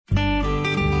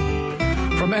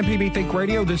From MPB Think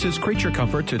Radio, this is Creature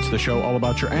Comforts. It's the show all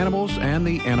about your animals and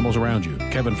the animals around you.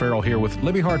 Kevin Farrell here with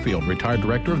Libby Hartfield, retired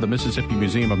director of the Mississippi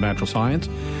Museum of Natural Science,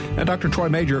 and Dr. Troy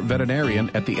Major,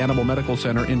 veterinarian at the Animal Medical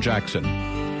Center in Jackson.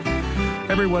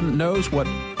 Everyone knows what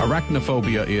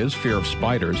arachnophobia is, fear of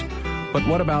spiders, but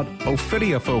what about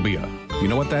ophidiophobia? You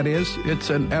know what that is? It's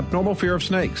an abnormal fear of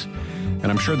snakes. And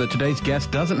I'm sure that today's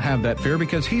guest doesn't have that fear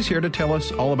because he's here to tell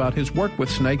us all about his work with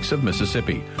snakes of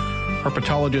Mississippi.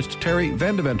 Herpetologist Terry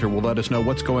Vandeventer will let us know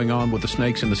what's going on with the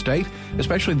snakes in the state,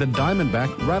 especially the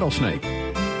diamondback rattlesnake.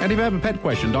 And if you have a pet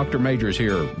question, Dr. Major's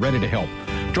here, ready to help.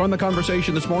 Join the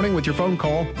conversation this morning with your phone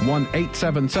call,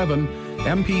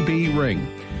 1-877-MPB-RING.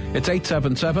 It's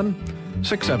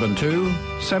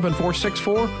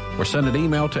 877-672-7464, or send an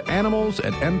email to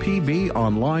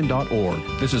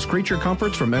animals@mpbonline.org. This is Creature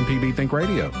Comforts from MPB Think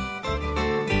Radio.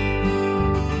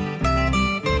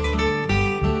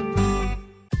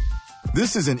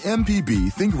 This is an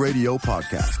MPB Think Radio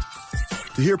podcast.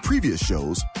 To hear previous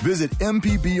shows, visit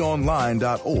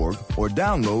mpbonline.org or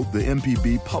download the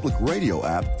MPB Public Radio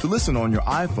app to listen on your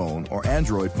iPhone or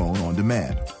Android phone on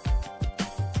demand.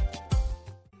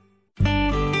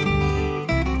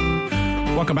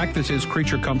 Welcome back. This is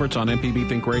Creature Comforts on MPB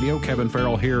Think Radio. Kevin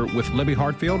Farrell here with Libby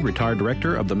Hartfield, retired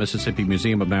director of the Mississippi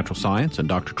Museum of Natural Science, and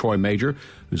Dr. Troy Major,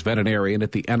 who's veterinarian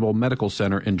at the Animal Medical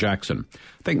Center in Jackson. I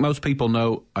think most people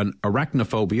know an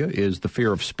arachnophobia is the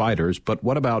fear of spiders, but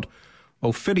what about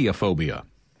ophidiophobia?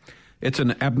 It's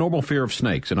an abnormal fear of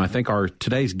snakes, and I think our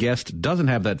today's guest doesn't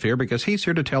have that fear because he's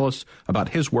here to tell us about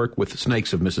his work with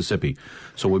snakes of Mississippi.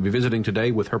 So we'll be visiting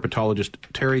today with herpetologist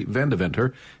Terry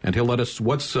Vandeventer, and he'll let us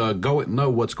know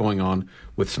what's going on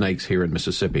with snakes here in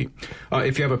Mississippi.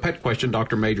 If you have a pet question,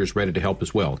 Dr. Major's ready to help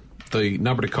as well. The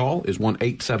number to call is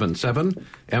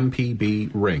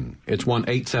 1-877-MPB-RING. It's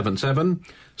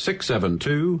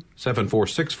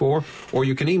 1-877-672-7464, or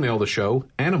you can email the show,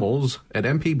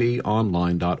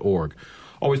 animals@mpbonline.org.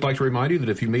 Always like to remind you that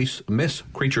if you miss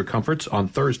Creature Comforts on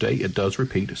Thursday, it does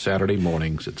repeat Saturday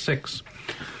mornings at 6.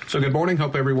 So good morning.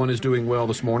 Hope everyone is doing well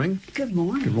this morning. Good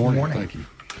morning. Good morning. Thank you.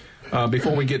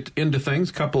 Before we get into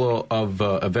things, a couple of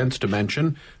events to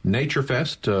mention. Nature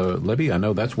Fest, Libby, I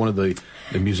know that's one of the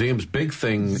museum's big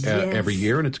thing every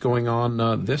year, and it's going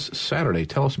on this Saturday.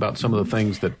 Tell us about some of the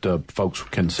things that folks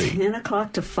can see. 10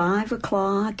 o'clock to 5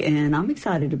 o'clock, and I'm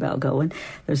excited about going.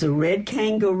 There's a red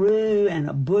kangaroo and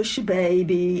a bush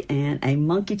baby and a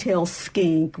monkey-tailed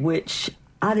skink, which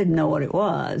I didn't know what it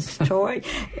was. Troy?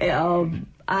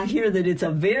 I hear that it's a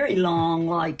very long,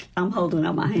 like, I'm holding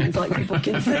up my hands like people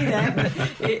can see that,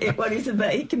 but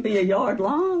it can be a yard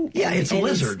long. Yeah, it's a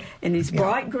lizard. He's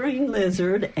bright green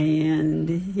lizard, and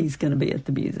he's going to be at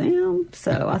the museum.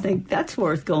 So I think that's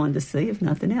worth going to see, if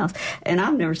nothing else. And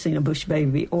I've never seen a bush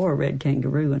baby or a red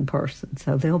kangaroo in person,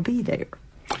 so they'll be there.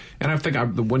 And I think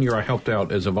the one year I helped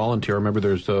out as a volunteer, I remember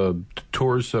there's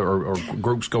tours or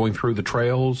groups going through the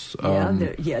trails. There are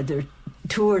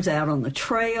tours out on the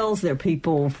trails. There are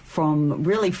people from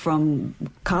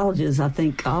colleges, I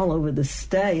think, all over the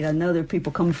state. I know there are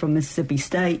people coming from Mississippi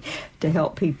State to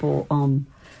help people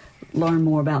learn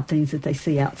more about things that they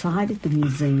see outside at the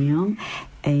museum.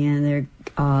 And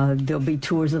there'll be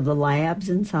tours of the labs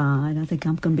inside. I think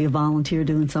I'm going to be a volunteer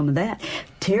doing some of that.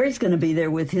 Terry's going to be there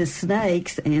with his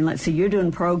snakes. And let's see, you're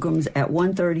doing programs at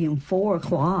 1:30 and 4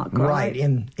 o'clock, right? Right,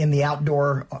 in the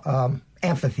outdoor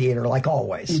amphitheater, like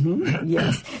always. Mm-hmm.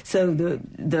 Yes. So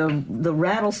the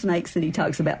rattlesnakes that he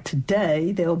talks about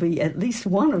today, there'll be at least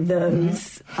one of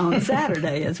those on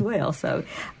Saturday as well. So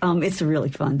it's a really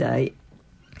fun day.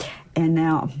 And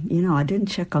now, I didn't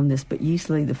check on this, but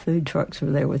usually the food trucks are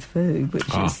there with food, which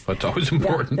is... That's always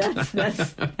important.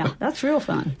 That's real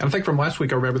fun. And I think from last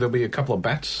week, I remember there'll be a couple of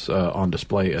bats on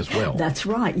display as well. That's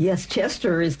right. Yes,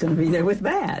 Chester is going to be there with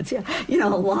bats. Yeah. A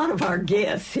lot of our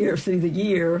guests here through the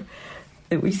year,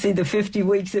 we see the 50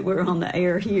 weeks that we're on the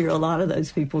air here, a lot of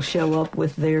those people show up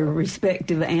with their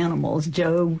respective animals.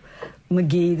 Joe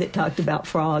McGee that talked about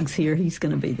frogs here, he's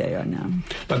going to be there now.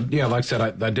 But yeah, like I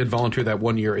said, I did volunteer that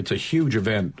one year. It's a huge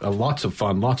event, lots of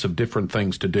fun, lots of different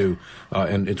things to do,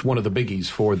 and it's one of the biggies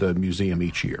for the museum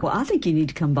each year. Well, I think you need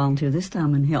to come volunteer this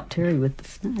time and help Terry with the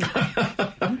snake.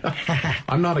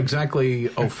 I'm not exactly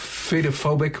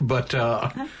ophidophobic, but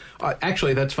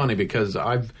actually that's funny because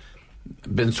I've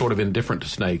been sort of indifferent to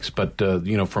snakes, but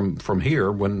from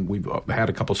here, when we've had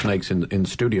a couple snakes in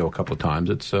studio a couple of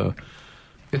times,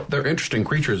 they're interesting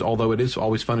creatures, although it is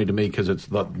always funny to me because it's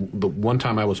the one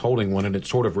time I was holding one and it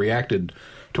sort of reacted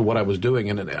to what I was doing,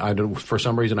 and for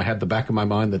some reason I had the back of my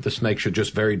mind that the snake should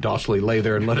just very docilely lay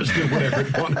there and let us do whatever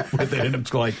it wanted with it, and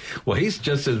it's like, well, he's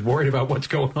just as worried about what's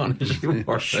going on as you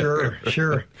are.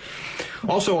 Sure.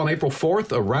 Also on April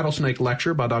 4th, a rattlesnake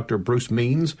lecture by Dr. Bruce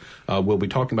Means. We'll be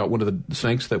talking about one of the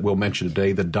snakes that we'll mention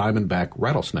today, the diamondback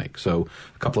rattlesnake. So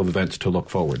a couple of events to look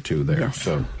forward to there. Yes.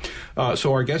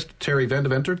 So our guest, Terry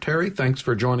Vandeventer. Terry, thanks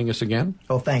for joining us again.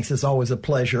 Oh, thanks. It's always a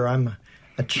pleasure. I'm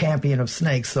a champion of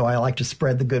snakes, so I like to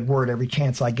spread the good word every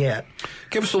chance I get.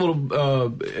 Give us a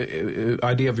little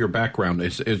idea of your background.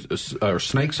 Are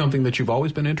snakes something that you've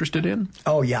always been interested in?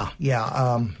 Oh, yeah.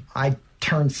 I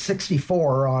turned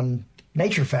 64 on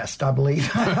Nature Fest, I believe.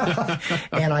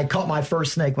 And I caught my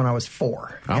first snake when I was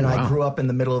 4. Wow. I grew up in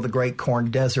the middle of the Great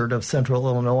Corn Desert of central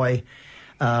Illinois,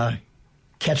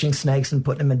 catching snakes and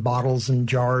putting them in bottles and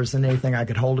jars and anything I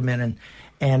could hold them in,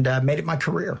 and made it my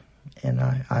career. And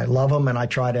I love them, and I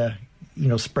try to,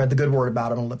 spread the good word about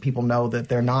them and let people know that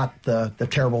they're not the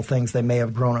terrible things they may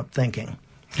have grown up thinking.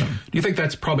 Do you think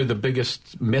that's probably the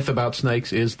biggest myth about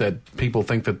snakes, is that people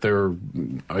think that they're,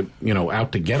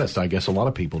 out to get us? I guess a lot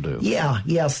of people do.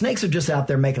 Yeah. Snakes are just out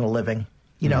there making a living.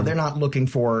 They're not looking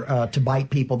for to bite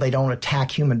people. They don't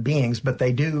attack human beings, but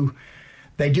they do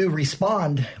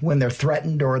respond when they're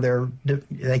threatened or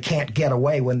they can't get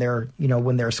away. When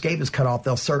when their escape is cut off,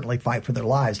 they'll certainly fight for their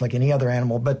lives like any other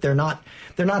animal. But they're not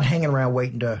hanging around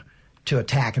waiting to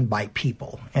attack and bite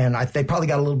people. And they probably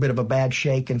got a little bit of a bad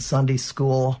shake in Sunday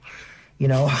school,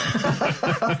 but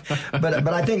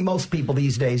I think most people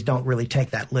these days don't really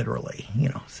take that literally.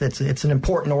 It's an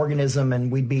important organism,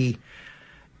 and we'd be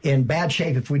in bad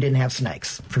shape if we didn't have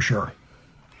snakes, for sure.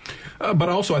 But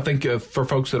also, I think for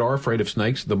folks that are afraid of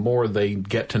snakes, the more they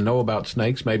get to know about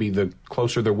snakes, maybe the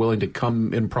closer they're willing to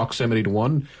come in proximity to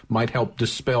one, might help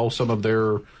dispel some of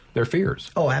their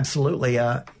fears. Oh, absolutely.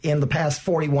 In the past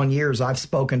 41 years, I've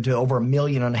spoken to over 1.5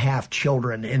 million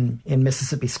children in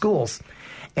Mississippi schools.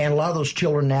 And a lot of those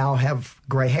children now have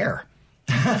gray hair.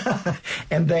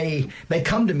 And they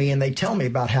come to me and they tell me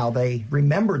about how they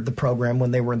remembered the program when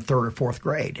they were in 3rd or 4th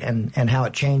grade and how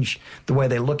it changed the way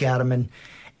they look at them.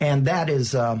 And that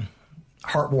is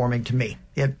heartwarming to me.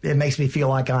 It makes me feel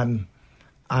like I'm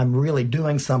really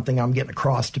doing something. I'm getting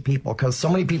across to people, because so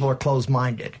many people are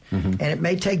closed-minded. Mm-hmm. And it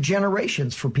may take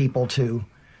generations for people to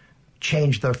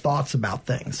change their thoughts about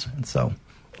things. And so,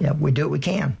 we do what we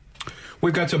can.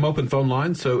 We've got some open phone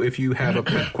lines, so if you have a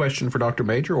pet question for Dr.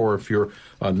 Major, or if you're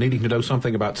needing to know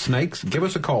something about snakes, give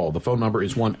us a call. The phone number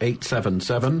is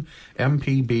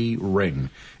 1-877-MPB-RING.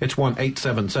 It's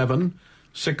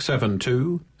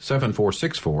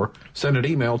 1-877-672-7464. Send an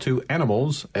email to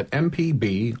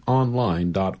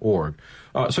animals@mpbonline.org.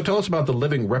 So tell us about the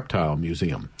Living Reptile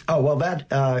Museum. Oh, well,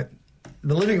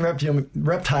 the Living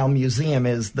Reptile Museum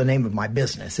is the name of my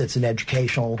business. It's an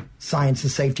educational science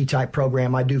and safety type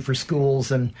program I do for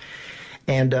schools and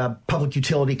public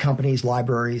utility companies,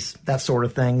 libraries, that sort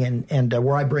of thing, and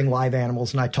where I bring live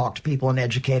animals and I talk to people and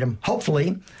educate them,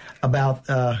 hopefully, about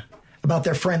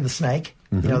their friend the snake.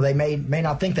 Mm-hmm. They may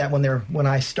not think that when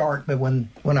I start, but when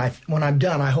I'm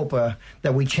done, I hope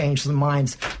that we change the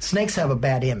minds. Snakes have a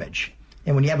bad image,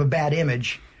 and when you have a bad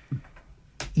image,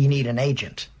 you need an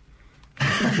agent.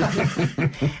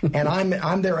 And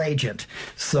I'm their agent,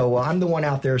 so I'm the one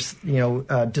out there,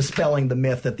 dispelling the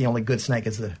myth that the only good snake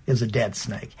is a dead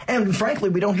snake. And frankly,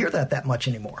 we don't hear that much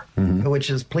anymore, mm-hmm.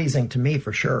 which is pleasing to me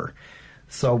for sure.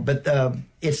 So, but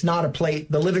it's not a place.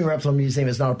 The Living Reptile Museum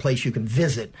is not a place you can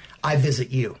visit. I visit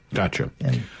you. Gotcha.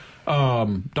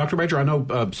 Dr. Major, I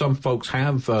know some folks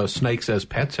have snakes as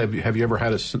pets. Have you ever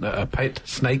had a pet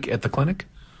snake at the clinic?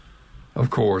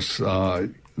 Of course.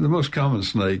 The most common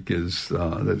snake is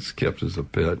that's kept as a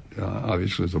pet,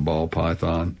 obviously, is a ball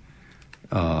python.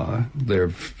 They're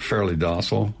fairly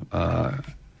docile.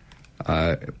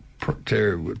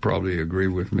 Terry would probably agree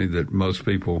with me that most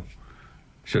people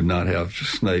should not have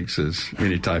snakes as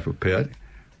any type of pet.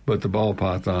 But the ball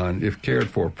python, if cared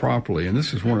for properly, and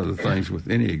this is one of the things with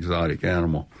any exotic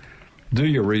animal, do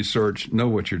your research, know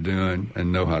what you're doing,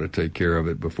 and know how to take care of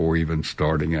it before even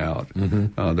starting out.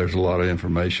 Mm-hmm. There's a lot of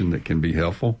information that can be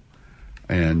helpful,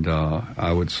 and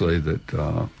I would say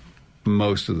that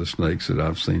most of the snakes that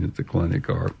I've seen at the clinic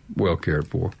are well cared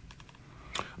for.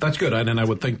 That's good, and I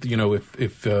would think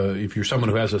if you're someone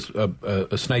who has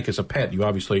a snake as a pet, you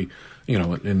obviously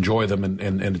enjoy them,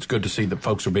 and it's good to see that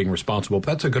folks are being responsible. But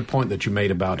that's a good point that you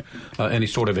made about any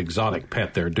sort of exotic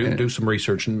pet. There, do some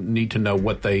research and need to know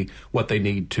what they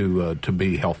need to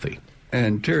be healthy.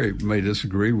 And Terry may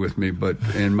disagree with me, but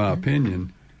in my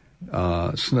opinion,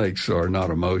 snakes are not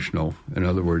emotional. In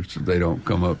other words, they don't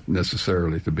come up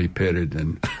necessarily to be petted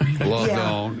and loved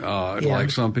on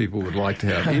like some people would like to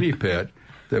have any pet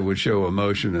that would show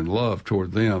emotion and love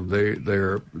toward them.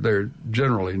 They're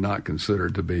generally not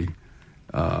considered to be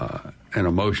an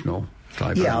emotional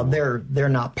type Yeah, animal. they're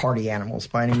not party animals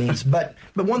by any means. But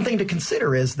one thing to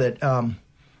consider is that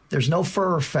there's no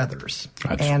fur or feathers,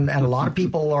 and a lot of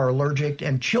people are allergic,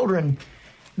 and children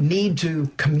need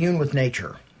to commune with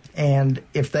nature. And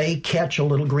if they catch a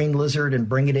little green lizard and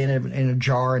bring it in a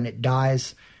jar and it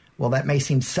dies, well, that may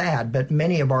seem sad, but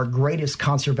many of our greatest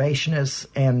conservationists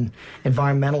and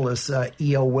environmentalists,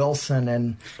 E.O.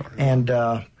 Wilson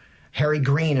and Harry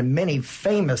Green, and many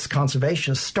famous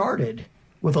conservationists started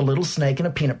with a little snake in a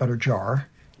peanut butter jar,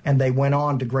 and they went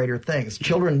on to greater things.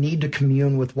 Children need to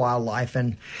commune with wildlife,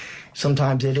 and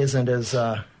sometimes it isn't as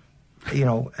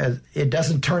it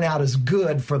doesn't turn out as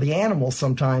good for the animals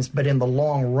sometimes, but in the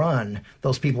long run,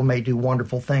 those people may do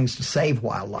wonderful things to save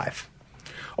wildlife.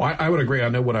 Well, I would agree. I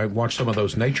know when I watch some of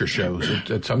those nature shows,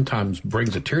 it sometimes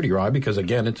brings a tear to your eye because,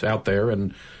 again, it's out there,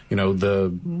 and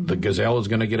the gazelle is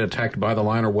going to get attacked by the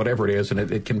lion or whatever it is, and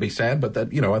it can be sad. But that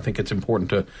I think it's important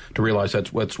to realize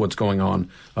that's what's going on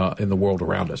in the world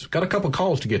around us. Got a couple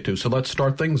calls to get to, so let's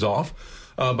start things off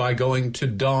by going to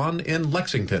Don in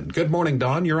Lexington. Good morning,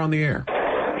 Don. You're on the air.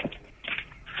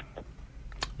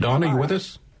 Don, are you with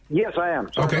us? Yes, I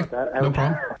am. Sorry okay, about that. No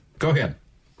problem. Go ahead.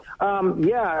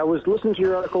 I was listening to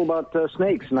your article about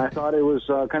snakes, and I thought it was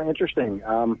kind of interesting.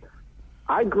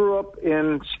 I grew up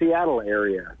in Seattle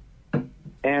area,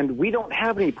 and we don't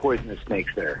have any poisonous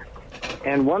snakes there.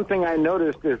 And one thing I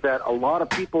noticed is that a lot of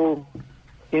people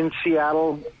in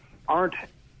Seattle aren't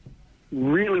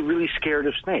really, really scared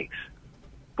of snakes.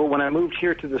 But when I moved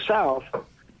here to the south,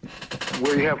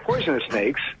 where you have poisonous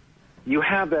snakes, you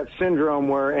have that syndrome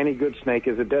where any good snake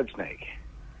is a dead snake.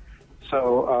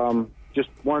 So just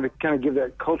wanted to kind of give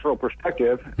that cultural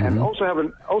perspective, mm-hmm. and also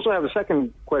have a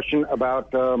second question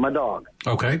about my dog.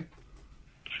 Okay.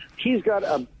 He's got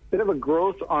a bit of a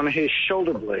growth on his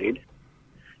shoulder blade.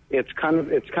 It's kind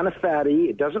of fatty.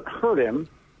 It doesn't hurt him,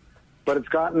 but it's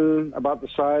gotten about the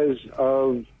size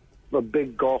of a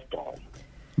big golf ball.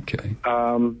 Okay.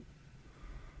 Can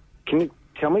you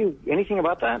tell me anything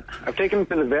about that? I've taken him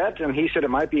to the vet, and he said it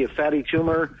might be a fatty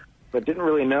tumor, but didn't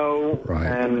really know. Right.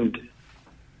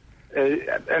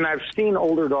 And I've seen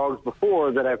older dogs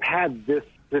before that have had this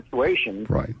situation.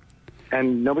 Right.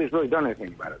 And nobody's really done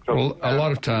anything about it. So, well, a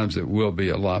lot of times it will be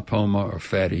a lipoma or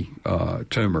fatty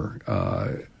tumor.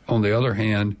 On the other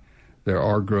hand, there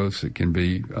are growths that can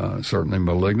be certainly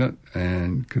malignant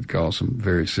and could cause some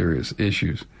very serious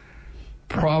issues.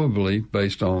 Probably,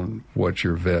 based on what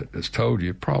your vet has told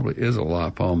you, probably is a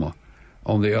lipoma.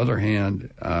 On the other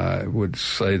hand, I would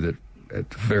say that at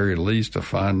the very least a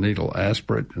fine needle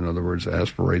aspirate, in other words,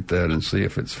 aspirate that and see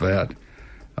if it's fat,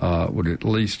 would at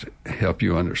least help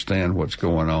you understand what's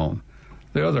going on.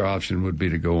 The other option would be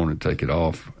to go on and take it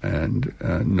off and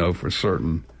know for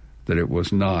certain that it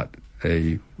was not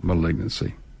a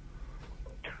malignancy.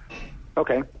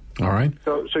 Okay. All right.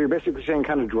 So you're basically saying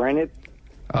kind of drain it?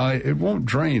 It won't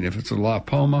drain. If it's a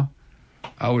lipoma,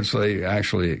 I would say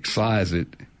actually excise it.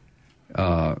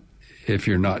 If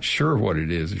you're not sure what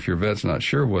it is, if your vet's not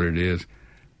sure what it is,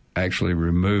 actually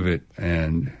remove it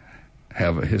and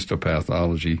have a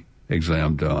histopathology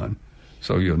exam done.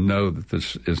 So you'll know that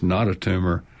this is not a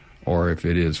tumor or if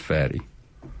it is fatty.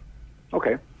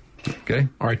 Okay. Okay.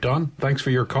 All right, Don, thanks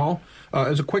for your call.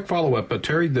 As a quick follow-up,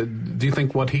 Terry, do you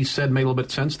think what he said made a little bit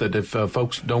of sense, that if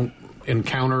folks don't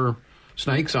encounter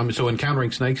snakes, so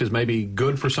encountering snakes is maybe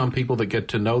good for some people that get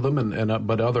to know them,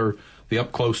 but the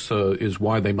up close is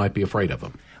why they might be afraid of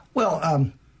them?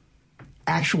 Well,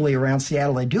 actually, around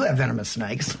Seattle, they do have venomous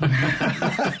snakes.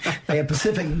 They have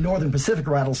northern Pacific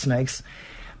rattlesnakes,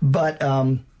 but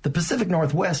the Pacific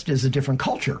Northwest is a different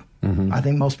culture. Mm-hmm. I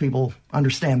think most people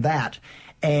understand that.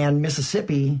 And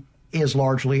Mississippi is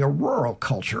largely a rural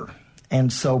culture.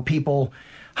 And so people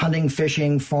hunting,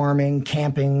 fishing, farming,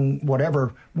 camping,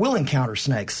 whatever, will encounter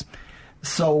snakes.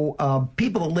 So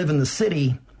people that live in the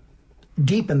city,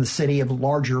 deep in the city of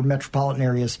larger metropolitan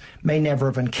areas, may never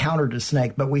have encountered a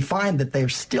snake, but we find that they're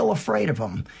still afraid of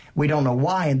them. We don't know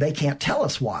why, and they can't tell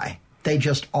us why. They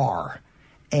just are.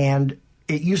 And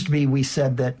it used to be, we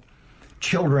said that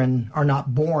children are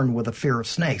not born with a fear of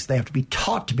snakes. They have to be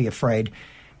taught to be afraid.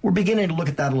 We're beginning to look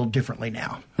at that a little differently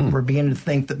now. We're beginning to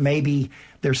think that maybe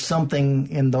there's something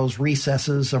in those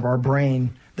recesses of our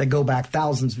brain that go back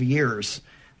thousands of years,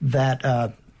 that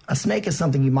a snake is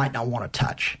something you might not want to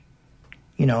touch.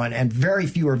 And very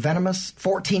few are venomous.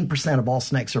 14% of all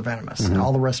snakes are venomous, and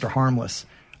all the rest are harmless,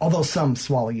 although some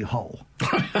swallow you whole.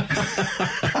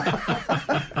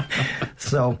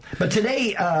 So, but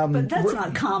today, but that's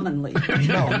not commonly.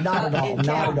 No, not at all,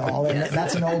 not at all. And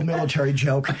that's an old military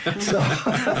joke.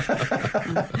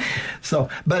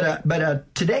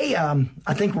 But today,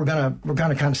 I think we're gonna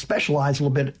kind of specialize a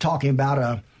little bit talking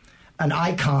about an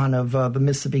icon of the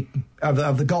Mississippi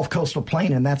of the Gulf Coastal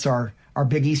Plain, and that's our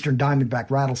big eastern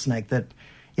diamondback rattlesnake that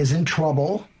is in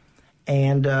trouble.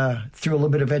 And through a little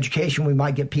bit of education, we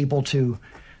might get people to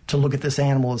look at this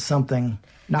animal as something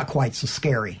not quite so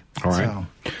scary. All right.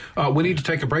 So, we need to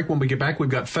take a break. When we get back, we've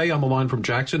got Faye on the line from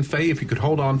Jackson. Faye, if you could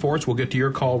hold on for us, we'll get to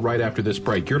your call right after this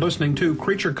break. You're listening to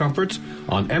Creature Comforts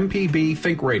on MPB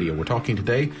Think Radio. We're talking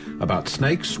today about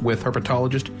snakes with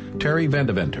herpetologist Terry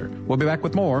Vandeventer. We'll be back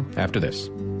with more after this.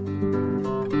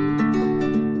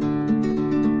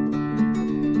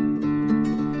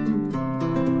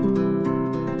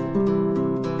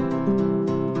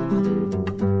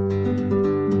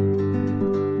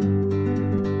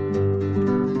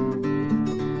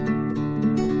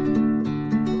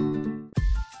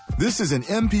 This is an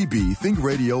MPB Think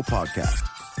Radio podcast.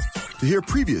 To hear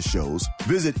previous shows,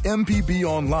 visit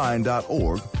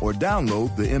mpbonline.org or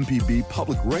download the MPB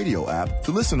Public Radio app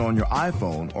to listen on your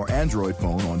iPhone or Android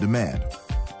phone on demand.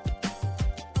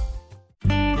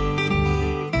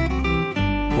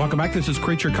 Welcome back. This is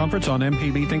Creature Comforts on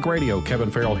MPB Think Radio.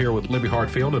 Kevin Farrell here with Libby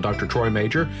Hartfield and Dr. Troy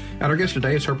Major. And our guest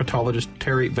today is herpetologist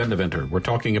Terry Vandeventer. We're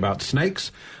talking about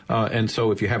snakes. And so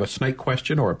if you have a snake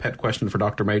question or a pet question for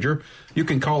Dr. Major, you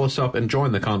can call us up and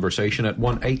join the conversation at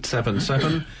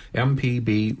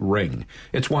 1-877-MPB-RING.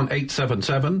 It's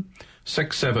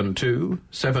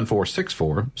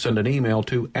 1-877-672-7464. Send an email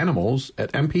to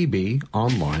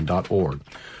animals@mpbonline.org.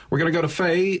 We're going to go to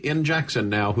Faye in Jackson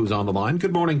now, who's on the line.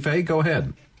 Good morning, Faye. Go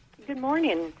ahead. Good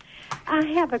morning. I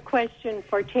have a question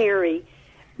for Terry.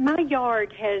 My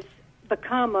yard has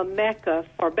become a mecca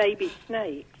for baby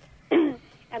snakes, and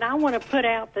I want to put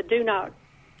out the do not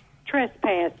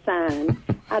trespass sign.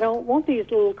 I don't want these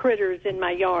little critters in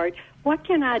my yard. What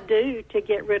can I do to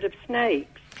get rid of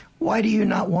snakes? Why do you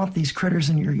not want these critters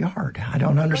in your yard? I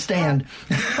don't understand.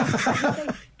 They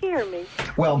scare me.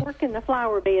 Well, I work in the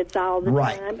flower beds all the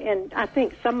time, and I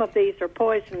think some of these are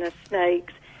poisonous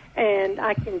snakes, and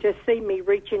I can just see me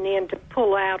reaching in to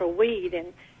pull out a weed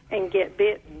and get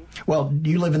bitten. Well, do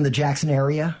you live in the Jackson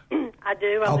area? I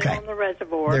do. I live on the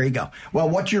reservoir. There you go. Well,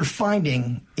 what you're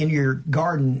finding in your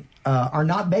garden are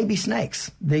not baby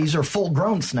snakes. These are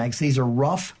full-grown snakes. These are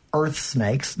rough earth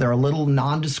snakes. They're a little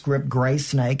nondescript gray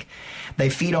snake. They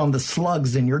feed on the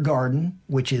slugs in your garden,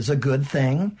 which is a good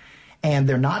thing. And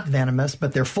they're not venomous,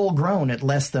 but they're full-grown at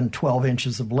less than 12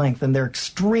 inches of length. And they're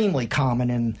extremely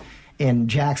common in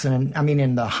Jackson,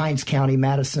 in the Hinds County,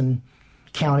 Madison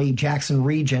County, Jackson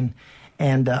region.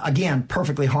 And again,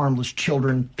 perfectly harmless.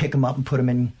 Children pick them up and put them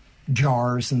in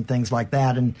jars and things like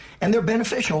that. And they're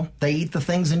beneficial. They eat the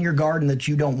things in your garden that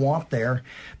you don't want there.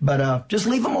 But just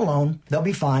leave them alone. They'll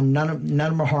be fine. None of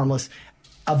them are harmless.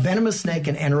 A venomous snake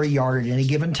can enter a yard at any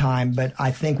given time, but I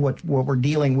think what we're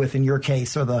dealing with in your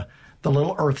case are the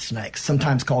little earth snakes,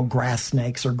 sometimes called grass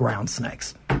snakes or ground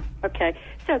snakes. Okay,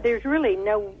 so there's really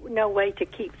no way to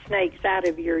keep snakes out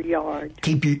of your yard.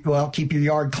 Keep your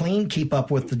yard clean. Keep up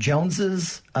with the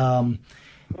Joneses.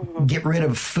 Get rid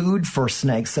of food for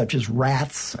snakes such as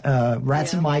rats.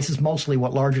 And mice is mostly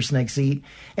what larger snakes eat.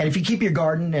 And if you keep your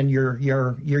garden and your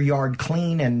yard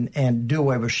clean and do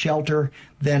away with shelter,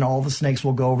 then all the snakes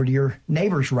will go over to your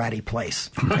neighbor's ratty place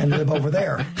and live over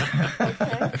there.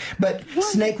 Okay. But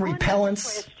snake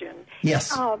repellents. Question.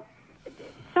 Yes.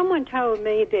 Someone told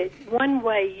me that one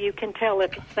way you can tell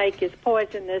if a snake is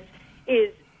poisonous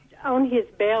is on his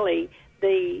belly,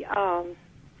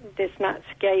 it's not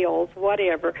scales,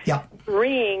 whatever. Yeah.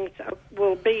 Rings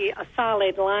will be a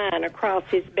solid line across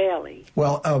his belly.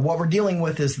 Well, what we're dealing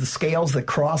with is the scales that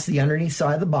cross the underneath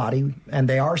side of the body, and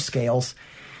they are scales.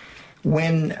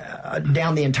 When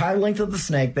down the entire length of the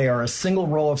snake, they are a single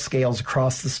row of scales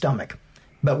across the stomach.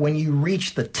 But when you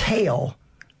reach the tail,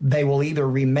 they will either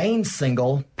remain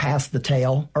single past the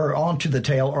tail or onto the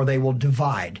tail, or they will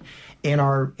divide. In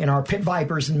our pit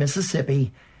vipers in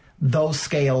Mississippi, those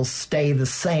scales stay the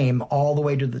same all the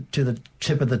way to the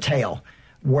tip of the tail,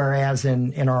 whereas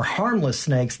in our harmless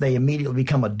snakes, they immediately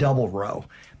become a double row.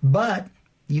 But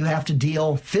you have to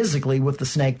deal physically with the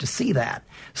snake to see that.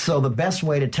 So the best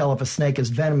way to tell if a snake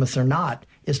is venomous or not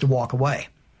is to walk away.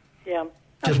 Yeah.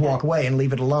 Just walk away and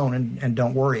leave it alone and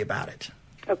don't worry about it.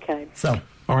 Okay. So.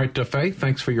 All right, Faye,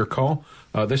 thanks for your call.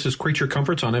 This is Creature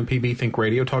Comforts on MPB Think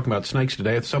Radio, talking about snakes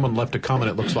today. If someone left a comment,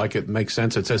 it looks like it makes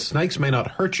sense. It says, snakes may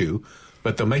not hurt you,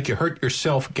 but they'll make you hurt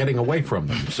yourself getting away from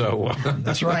them. So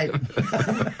that's right.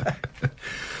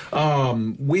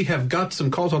 We have got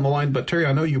some calls on the line, but Terry,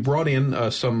 I know you brought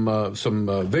in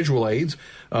some visual aids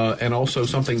and also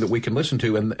something that we can listen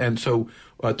to, and so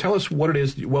tell us what it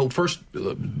is. Well, first,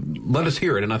 let us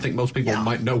hear it, and I think most people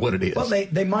might know what it is. Well,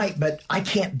 they might, but I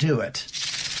can't do it.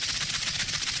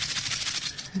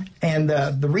 And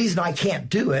the reason I can't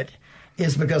do it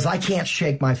is because I can't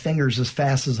shake my fingers as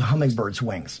fast as a hummingbird's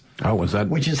wings. Oh, is that?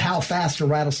 Which is how fast a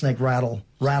rattlesnake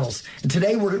rattles. And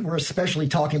today we're especially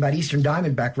talking about eastern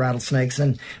diamondback rattlesnakes.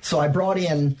 And so I brought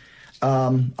in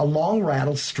a long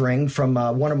rattle string from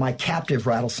one of my captive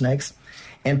rattlesnakes.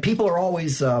 And people are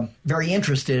always very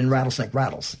interested in rattlesnake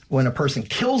rattles. When a person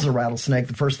kills a rattlesnake,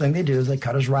 the first thing they do is they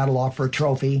cut his rattle off for a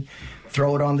trophy,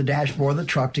 throw it on the dashboard of the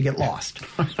truck to get lost,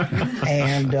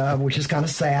 and which is kind of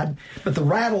sad. But the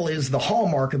rattle is the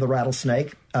hallmark of the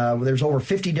rattlesnake. There's over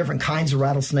 50 different kinds of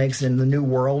rattlesnakes in the New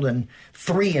World and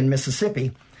 3 in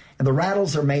Mississippi. And the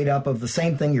rattles are made up of the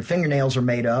same thing your fingernails are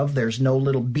made of. There's no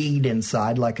little bead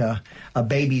inside like a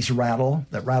baby's rattle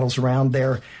that rattles around.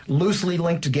 They're loosely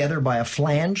linked together by a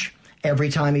flange. Every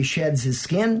time he sheds his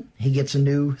skin, he gets a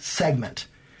new segment.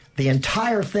 The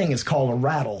entire thing is called a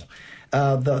rattle.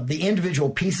 The individual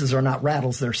pieces are not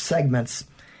rattles; they're segments,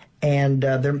 and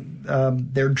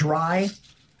they're dry.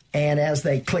 And as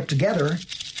they click together,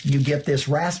 you get this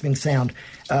rasping sound.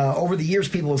 Over the years,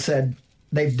 people have said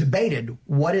they've debated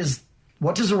what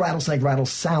does a rattlesnake rattle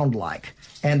sound like,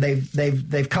 and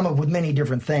they've come up with many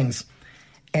different things.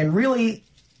 And really,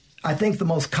 I think the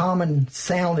most common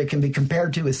sound it can be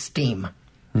compared to is steam.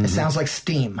 Mm-hmm. It sounds like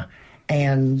steam,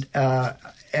 and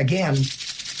again.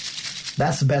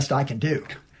 That's the best I can do.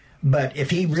 But if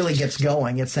he really gets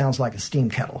going, it sounds like a steam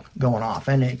kettle going off,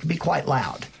 and it can be quite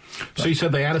loud. So you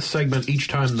said they add a segment each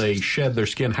time they shed their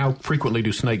skin. How frequently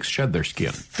do snakes shed their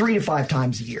skin? 3 to 5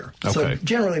 times a year. Okay. So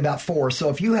generally about 4. So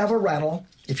if you have a rattle,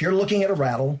 if you're looking at a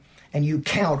rattle, and you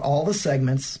count all the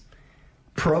segments,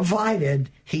 provided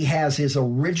he has his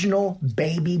original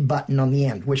baby button on the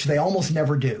end, which they almost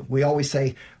never do. We always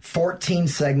say 14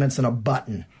 segments and a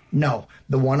button. No,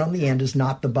 the one on the end is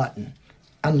not the button.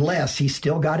 Unless he's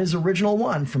still got his original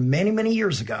one from many, many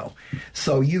years ago.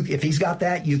 So if he's got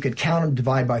that, you could count him,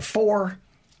 divide by 4.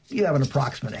 You have an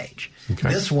approximate age. Okay.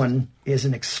 This one is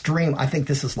an extreme. I think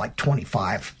this is like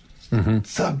 25. Mm-hmm.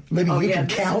 So maybe we can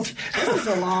count. This is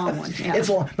a long one. Yeah. It's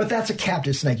long, but that's a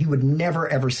captive snake. You would never,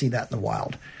 ever see that in the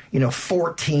wild.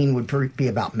 14 would be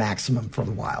about maximum for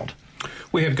the wild.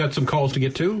 We have got some calls to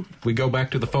get to. We go back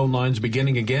to the phone lines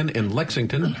beginning again in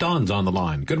Lexington. Don's on the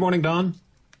line. Good morning, Don.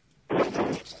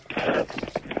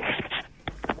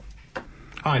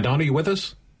 Hi, Don, are you with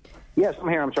us? Yes, I'm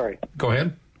here. I'm sorry. Go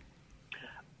ahead.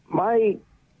 My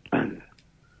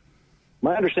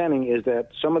understanding is that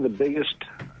some of the biggest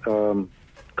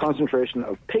concentration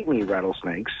of pygmy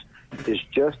rattlesnakes is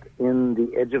just in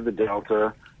the edge of the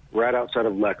Delta, right outside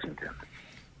of Lexington.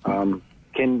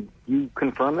 Can you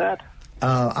confirm that?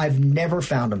 I've never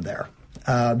found them there.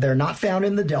 They're not found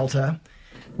in the Delta.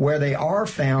 Where they are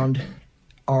found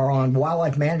are on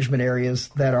wildlife management areas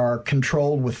that are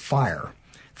controlled with fire.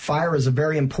 Fire is a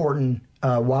very important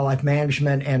wildlife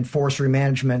management and forestry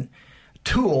management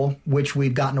tool, which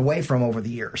we've gotten away from over the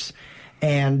years.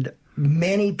 And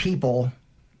many people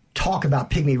talk about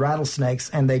pygmy rattlesnakes,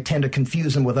 and they tend to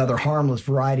confuse them with other harmless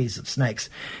varieties of snakes.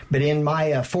 But in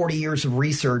my 40 years of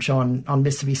research on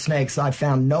Mississippi snakes, I've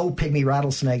found no pygmy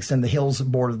rattlesnakes in the hills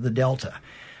that border the Delta.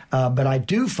 But I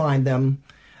do find them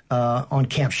on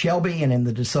Camp Shelby and in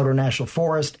the DeSoto National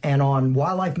Forest and on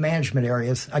wildlife management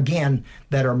areas, again,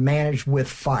 that are managed with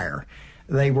fire.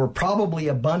 They were probably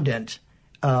abundant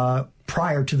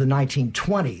prior to the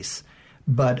 1920s.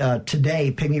 But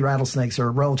today, pygmy rattlesnakes are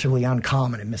relatively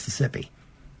uncommon in Mississippi.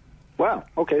 Wow.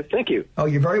 Okay. Thank you. Oh,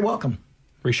 you're very welcome.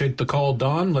 Appreciate the call,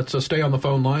 Don. Let's stay on the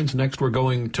phone lines. Next, we're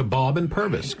going to Bob in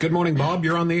Purvis. Good morning, Bob.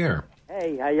 You're on the air.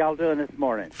 Hey, how y'all doing this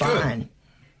morning? Fine.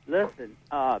 Listen,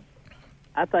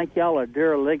 I think y'all are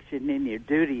dereliction in your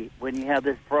duty when you have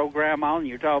this program on.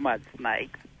 You're talking about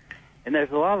snakes. And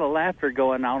there's a lot of laughter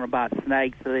going on about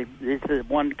snakes. This is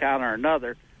one kind or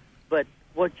another. But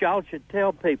what y'all should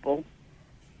tell people,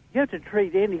 you have to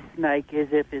treat any snake as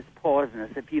if it's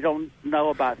poisonous if you don't know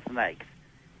about snakes.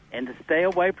 And to stay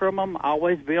away from them,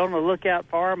 always be on the lookout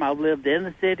for them. I've lived in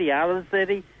the city, out of the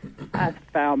city. I've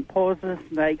found poisonous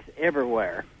snakes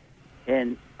everywhere.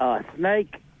 And a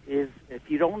snake is, if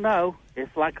you don't know,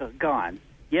 it's like a gun.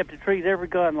 You have to treat every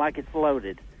gun like it's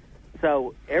loaded.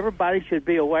 So everybody should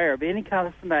be aware of any kind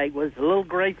of snake, whether it's a little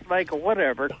gray snake or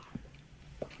whatever.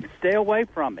 Stay away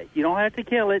from it. You don't have to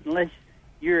kill it unless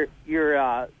you're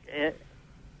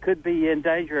could be in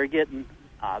danger of getting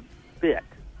bit.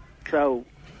 So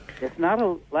it's not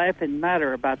a laughing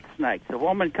matter about the snakes. A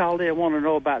woman called in and wanted to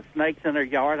know about snakes in her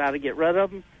yard, how to get rid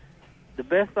of them. The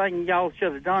best thing y'all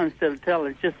should have done, instead of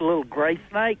telling it's just a little gray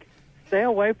snake, stay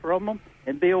away from them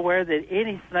and be aware that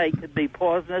any snake could be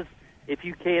poisonous if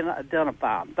you can't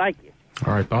identify them. Thank you.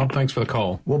 All right, Bob, thanks for the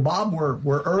call. Well, Bob,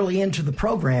 we're early into the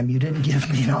program. You didn't give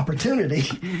me an opportunity.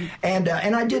 And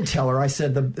I did tell her, I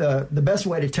said the best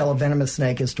way to tell a venomous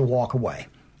snake is to walk away.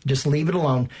 Just leave it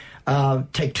alone.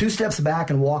 Take 2 steps back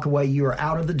and walk away. You are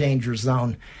out of the danger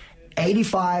zone.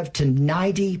 85 to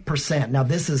 90%. Now,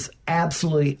 this is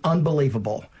absolutely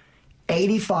unbelievable.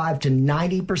 85 to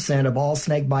 90% of all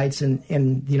snake bites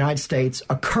in the United States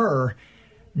occur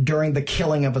during the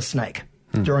killing of a snake,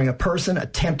 during a person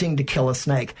attempting to kill a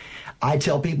snake. I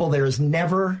tell people there is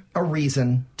never a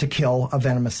reason to kill a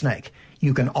venomous snake.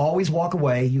 You can always walk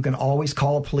away. You can always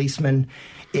call a policeman.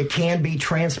 It can be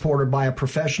transported by a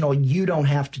professional. You don't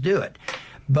have to do it.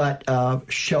 But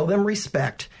show them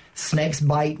respect. Snakes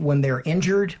bite when they're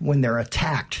injured, when they're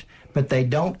attacked, but they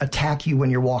don't attack you when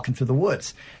you're walking through the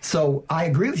woods. So I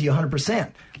agree with you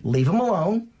 100%. Leave them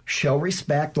alone. Show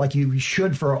respect like you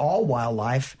should for all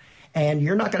wildlife, and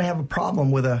you're not going to have a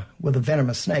problem with a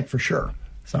venomous snake for sure.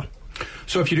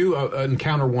 So if you do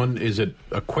encounter one, is it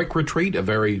a quick retreat, a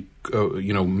very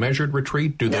measured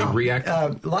retreat? Do they react?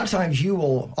 A lot of times you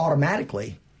will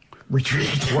automatically retreat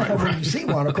when you see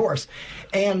one, of course.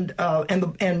 And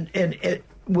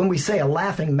when we say a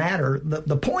laughing matter,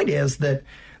 the point is that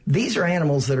these are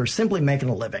animals that are simply making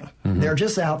a living. Mm-hmm. They're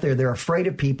just out there. They're afraid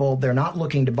of people. They're not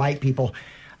looking to bite people.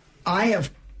 I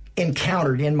have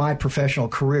encountered in my professional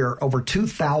career over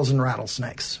 2,000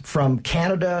 rattlesnakes from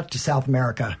Canada to South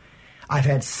America. I've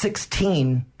had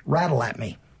 16 rattle at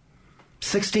me,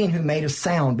 16 who made a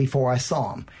sound before I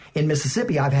saw them. In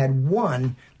Mississippi, I've had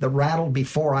 1 that rattled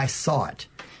before I saw it.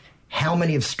 How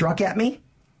many have struck at me?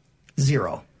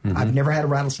 0. Mm-hmm. I've never had a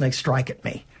rattlesnake strike at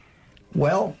me.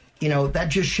 Well, that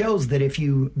just shows that if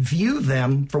you view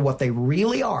them for what they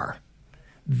really are,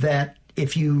 that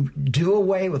if you do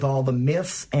away with all the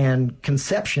myths and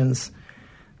conceptions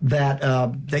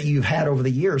that you've had over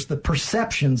the years, the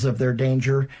perceptions of their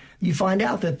danger, you find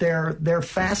out that they're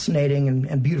fascinating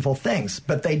and beautiful things,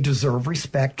 but they deserve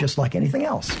respect just like anything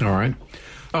else. All right.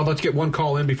 Let's get one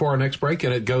call in before our next break,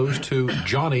 and it goes to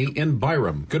Johnny in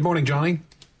Byram. Good morning, Johnny.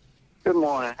 Good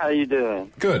morning. How you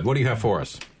doing? Good. What do you have for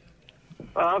us?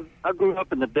 I grew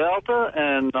up in the Delta,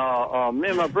 and me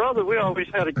and my brother, we always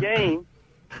had a game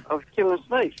of killing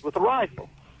snakes with a rifle.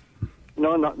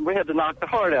 We had to knock the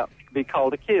heart out to be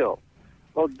called a kill.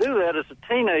 Well, to do that as a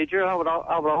teenager, I would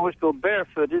always go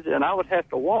barefooted, and I would have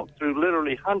to walk through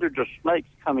literally hundreds of snakes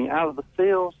coming out of the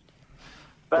fields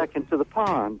back into the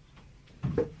ponds.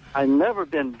 I've never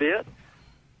been bit.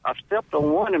 I've stepped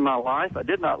on one in my life. I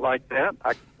did not like that.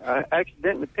 I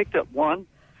accidentally picked up one.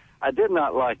 I did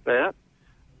not like that.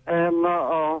 And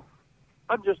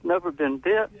I've just never been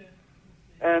bit.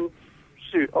 And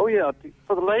shoot,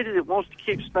 for the lady that wants to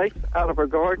keep snakes out of her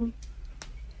garden,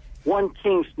 1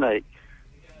 king snake.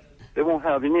 They won't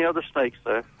have any other snakes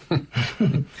there.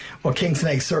 Well, king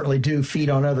snakes certainly do feed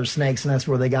on other snakes, and that's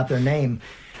where they got their name.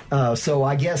 So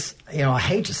I guess, I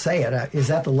hate to say it, is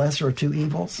that the lesser of 2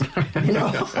 evils?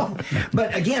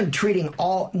 But again, treating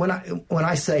all, when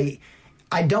I say,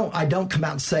 I don't come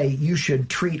out and say you should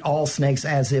treat all snakes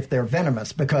as if they're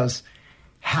venomous, because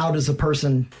how does a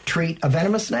person treat a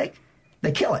venomous snake?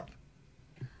 They kill it.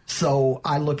 So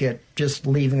I look at just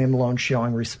leaving them alone,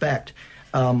 showing respect.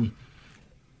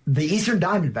 The eastern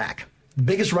diamondback,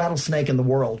 biggest rattlesnake in the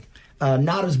world,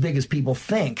 not as big as people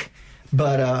think,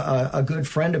 but a good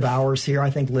friend of ours here, I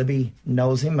think Libby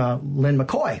knows him, Lynn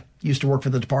McCoy, used to work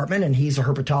for the department, and he's a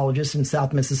herpetologist in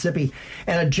South Mississippi.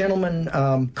 And a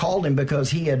gentleman called him because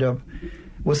he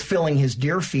was filling his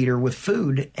deer feeder with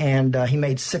food, and he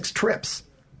made 6 trips,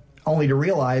 only to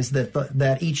realize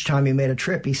that each time he made a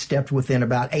trip, he stepped within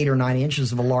about 8 or 9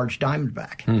 inches of a large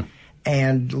diamondback.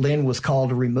 And Lynn was called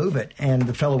to remove it, and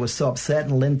the fellow was so upset,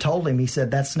 and Lynn told him, he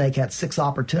said, that snake had 6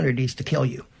 opportunities to kill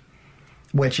you,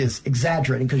 which is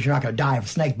exaggerating because you're not going to die of a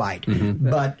snake bite. Mm-hmm.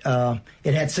 But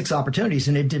it had 6 opportunities,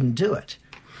 and it didn't do it.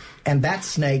 And that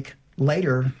snake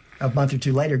later, a month or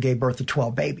 2 later, gave birth to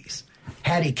 12 babies.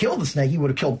 Had he killed the snake, he would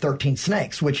have killed 13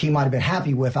 snakes, which he might have been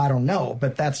happy with, I don't know,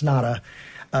 but that's not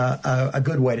a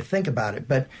good way to think about it.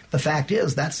 But the fact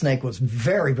is, that snake was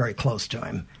very, very close to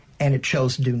him, and it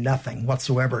chose to do nothing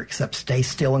whatsoever except stay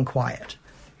still and quiet.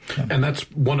 And that's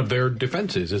one of their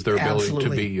defenses, is their ability to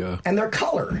be... And their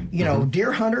color.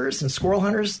 Deer hunters and squirrel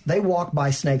hunters, they walk by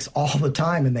snakes all the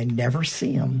time, and they never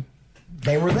see them.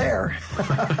 They were there.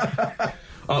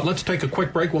 Let's take a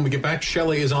quick break. When we get back,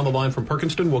 Shelley is on the line from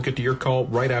Perkinston. We'll get to your call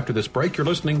right after this break. You're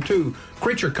listening to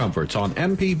Creature Comforts on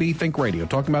MPB Think Radio.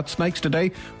 Talking about snakes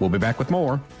today. We'll be back with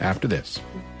more after this.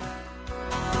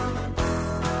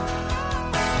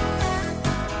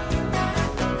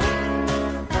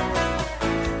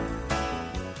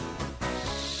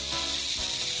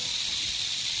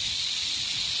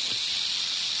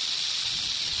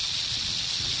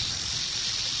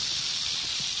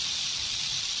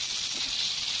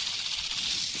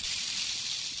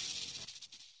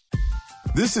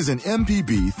 This is an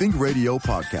MPB Think Radio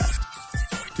podcast.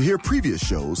 To hear previous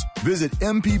shows, visit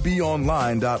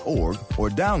mpbonline.org or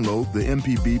download the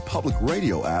MPB Public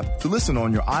Radio app to listen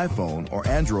on your iPhone or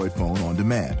Android phone on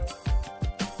demand.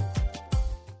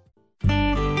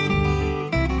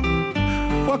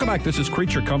 Welcome back. This is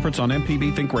Creature Comforts on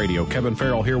MPB Think Radio. Kevin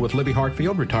Farrell here with Libby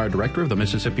Hartfield, retired director of the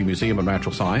Mississippi Museum of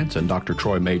Natural Science, and Dr.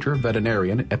 Troy Major,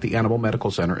 veterinarian at the Animal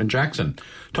Medical Center in Jackson.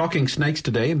 Talking snakes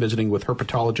today and visiting with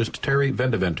herpetologist Terry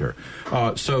Vendeventer.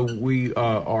 I've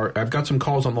got some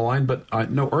calls on the line, but I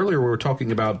know earlier we were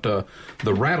talking about the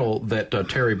rattle that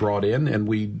Terry brought in,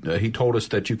 and he told us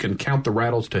that you can count the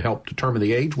rattles to help determine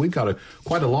the age. We've got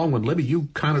quite a long one. Libby, you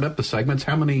counted up the segments.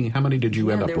 How many did you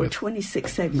end up with? There were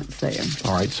 26 segments there.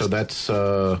 All right, so that's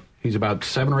he's about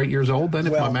 7 or 8 years old then,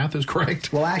 if my math is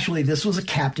correct. Well, actually, this was a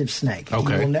captive snake.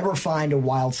 Okay. You will never find a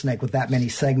wild snake with that many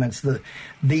segments.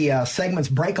 The segments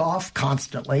break off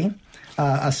constantly.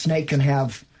 A snake can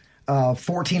have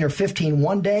 14 or 15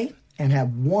 one day and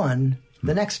have one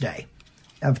the next day.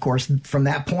 Of course, from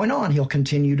that point on, he'll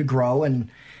continue to grow and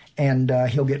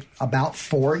he'll get about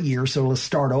 4 a year, so he'll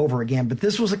start over again. But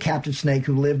this was a captive snake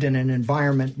who lived in an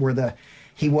environment where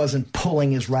he wasn't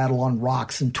pulling his rattle on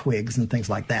rocks and twigs and things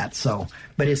like that.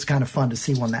 But it's kind of fun to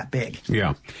see one that big.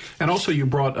 Yeah. And also you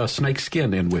brought a snake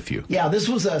skin in with you. Yeah, this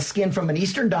was a skin from an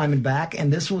eastern diamondback,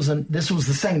 and this was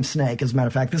the same snake, as a matter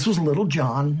of fact. This was Little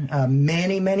John.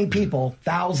 Many people,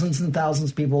 thousands and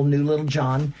thousands of people knew Little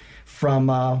John from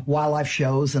wildlife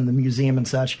shows and the museum and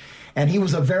such. And he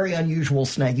was a very unusual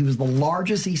snake. He was the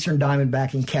largest eastern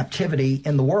diamondback in captivity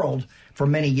in the world for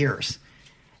many years.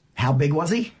 How big was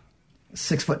he?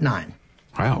 6'9".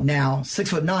 Wow. Now,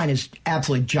 6'9" is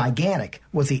absolutely gigantic.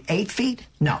 Was he 8 feet?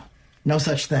 No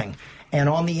such thing. And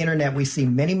on the internet, we see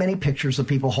many pictures of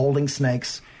people holding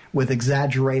snakes with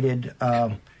exaggerated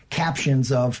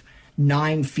captions of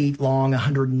 9 feet long,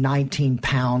 119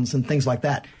 pounds, and things like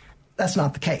that. That's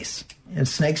not the case. And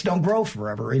snakes don't grow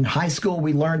forever. In high school,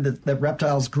 we learned that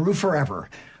reptiles grew forever,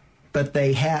 but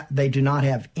they do not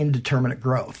have indeterminate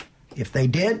growth. If they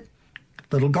did,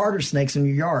 little garter snakes in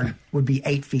your yard would be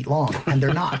 8 feet long, and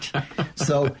they're not.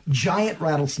 So giant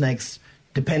rattlesnakes,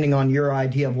 depending on your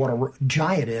idea of what a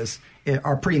giant is,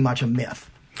 are pretty much a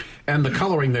myth. And the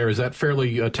coloring there, is that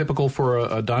fairly typical for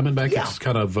a diamondback? Yeah. It's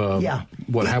kind of,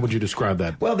 how would you describe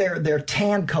that? Well, they're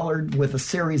tan colored with a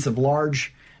series of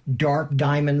large dark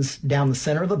diamonds down the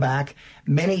center of the back.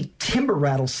 Many timber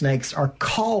rattlesnakes are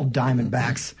called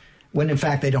diamondbacks when in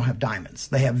fact they don't have diamonds.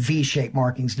 They have V-shaped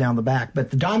markings down the back. But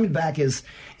the diamondback is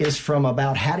from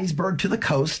about Hattiesburg to the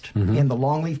coast in the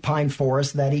longleaf pine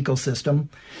forest, that ecosystem.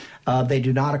 They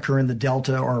do not occur in the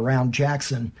Delta or around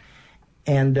Jackson.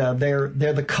 And they're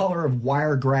the color of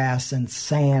wiregrass and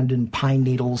sand and pine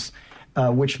needles,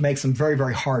 which makes them very,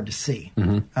 very hard to see.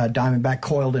 Diamondback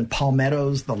coiled in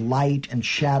palmettos, the light and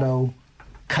shadow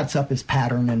cuts up his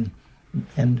pattern,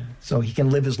 and so he can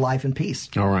live his life in peace.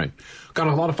 All right. Got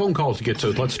a lot of phone calls to get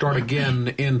to. Let's start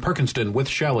again in Perkinston with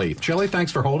Shelley. Shelley,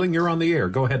 thanks for holding. You're on the air.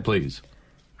 Go ahead, please.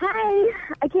 Hi.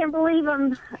 I can't believe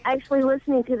I'm actually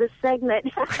listening to this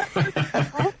segment.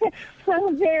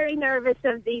 I'm very nervous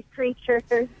of these creatures.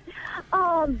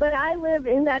 But I live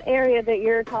in that area that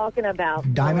you're talking about.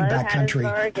 Diamondback country.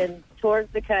 And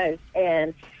towards the coast.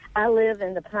 And I live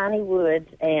in the piney woods,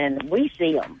 and we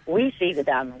see them. We see the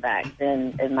diamondbacks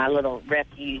in my little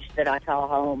refuge that I call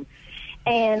home.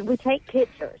 And we take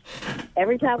pictures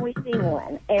every time we see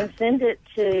one and send it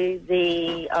to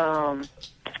the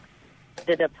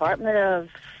Department of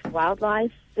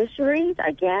Wildlife Fisheries,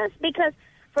 I guess, because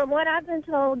from what I've been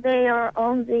told, they are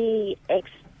on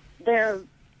they're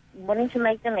wanting to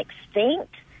make them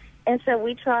extinct. And so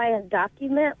we try and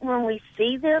document when we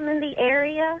see them in the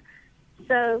area,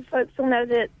 so folks will know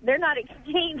that they're not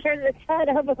extinct. There's a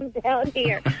ton of them down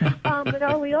here. But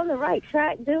are we on the right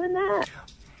track doing that?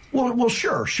 Well,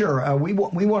 sure. We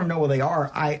want to know where they are.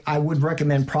 I would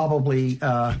recommend probably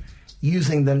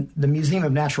using the Museum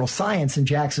of Natural Science in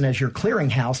Jackson as your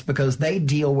clearinghouse, because they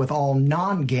deal with all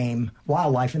non-game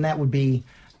wildlife, and that would be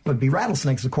would be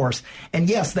rattlesnakes, of course. And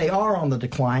yes, they are on the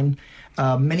decline.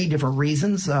 Many different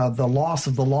reasons. The loss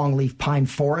of the longleaf pine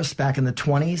forest back in the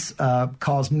 20s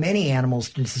caused many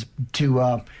animals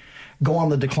to go on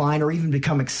the decline or even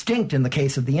become extinct in the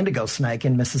case of the indigo snake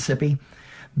in Mississippi.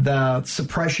 The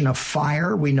suppression of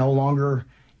fire. We no longer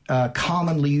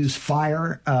commonly use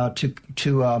fire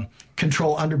to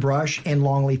control underbrush in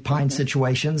longleaf pine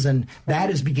situations, and that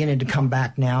is beginning to come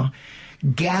back now.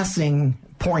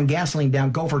 Pouring gasoline down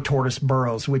gopher tortoise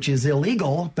burrows, which is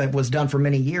illegal, but was done for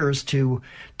many years to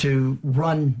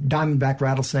run diamondback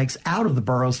rattlesnakes out of the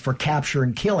burrows for capture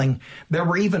and killing. There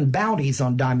were even bounties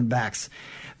on diamondbacks.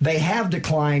 They have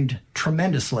declined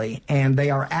tremendously, and they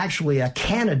are actually a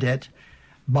candidate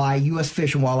by U.S.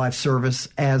 Fish and Wildlife Service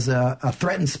as a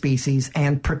threatened species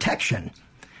and protection,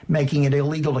 making it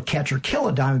illegal to catch or kill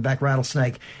a diamondback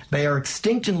rattlesnake. They are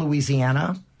extinct in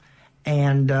Louisiana.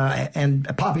 And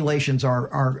populations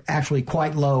are actually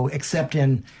quite low, except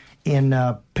in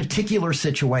particular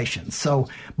situations. So,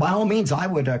 by all means, I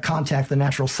would contact the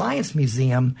Natural Science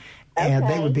Museum, and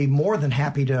they would be more than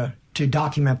happy to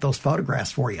document those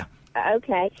photographs for you.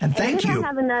 Okay. And thank you. I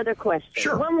have another question.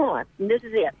 Sure. One more. This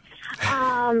is it.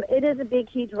 It is a big,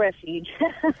 huge refuge.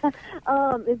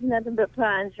 It's nothing but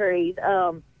pine trees.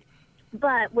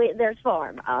 But there's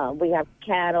farm. We have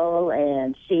cattle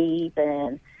and sheep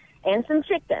and some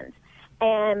chickens.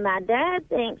 And my dad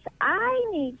thinks I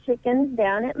need chickens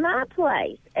down at my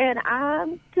place. And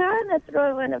I'm kind of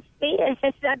throwing a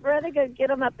fit. I'd rather go get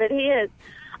them up at his.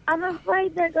 I'm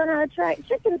afraid they're going to attract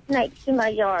chicken snakes to my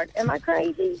yard. Am I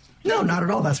crazy? No, not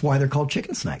at all. That's why they're called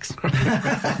chicken snakes.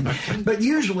 But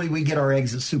usually we get our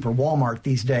eggs at Super Walmart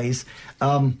these days.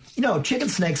 Chicken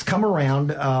snakes come around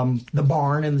the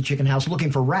barn and the chicken house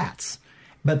looking for rats.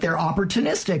 But they're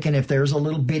opportunistic, and if there's a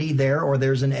little bitty there or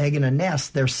there's an egg in a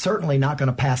nest, they're certainly not going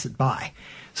to pass it by.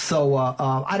 So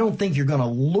I don't think you're going to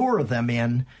lure them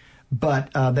in,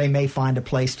 but they may find a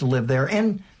place to live there.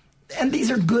 And these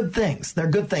are good things. They're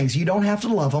good things. You don't have to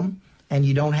love them, and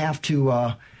you don't have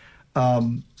to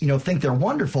think they're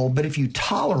wonderful. But if you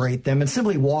tolerate them and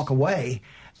simply walk away,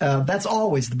 that's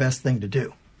always the best thing to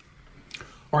do.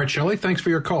 All right, Shelley, thanks for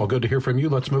your call. Good to hear from you.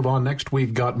 Let's move on. Next,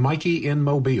 we've got Mikey in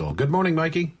Mobile. Good morning,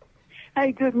 Mikey.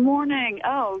 Hey, good morning.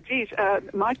 Oh, geez,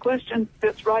 my question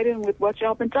fits right in with what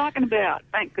y'all been talking about.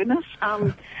 Thank goodness.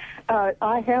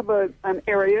 I have an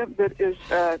area that is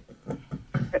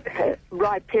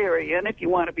riparian, if you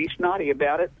want to be snotty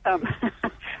about it,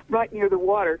 right near the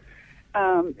water.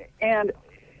 And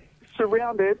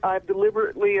surrounded, I've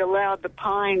deliberately allowed the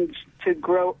pines to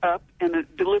grow up and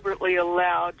deliberately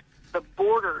allowed the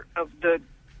border of the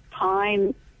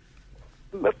pine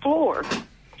floor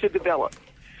to develop.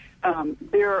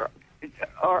 There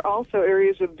are also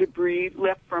areas of debris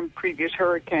left from previous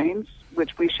hurricanes,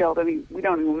 which we don't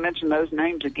even mention those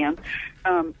names again.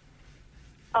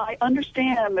 I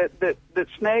understand that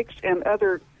snakes and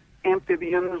other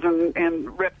amphibians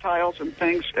and reptiles and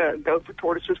things, gopher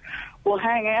tortoises, will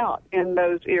hang out in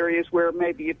those areas where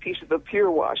maybe a piece of a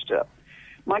pier washed up.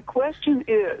 My question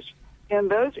is, in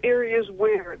those areas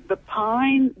where the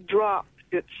pine drop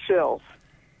itself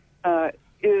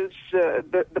is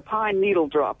the pine needle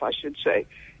drop, I should say,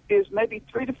 is maybe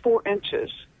 3 to 4 inches.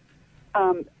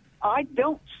 I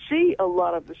don't see a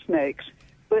lot of the snakes,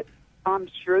 but I'm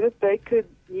sure that they could,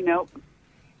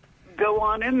 go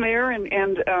on in there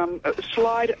and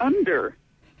slide under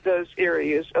those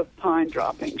areas of pine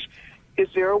droppings. Is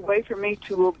there a way for me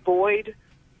to avoid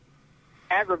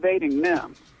aggravating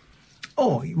them?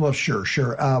 Oh, well, sure.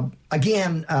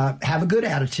 Again, have a good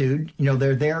attitude.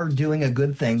 They're there doing a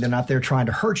good thing. They're not there trying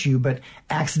to hurt you, but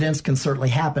accidents can certainly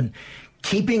happen.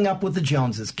 Keeping up with the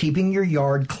Joneses, keeping your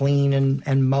yard clean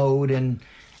and mowed and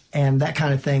that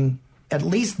kind of thing, at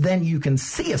least then you can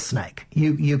see a snake.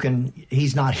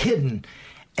 He's not hidden,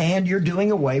 and you're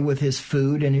doing away with his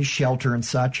food and his shelter and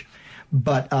such.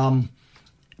 But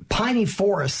piney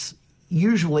forests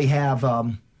usually have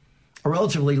a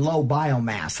relatively low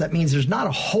biomass. That means there's not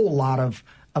a whole lot of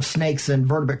snakes and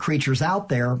vertebrate creatures out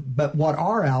there, but what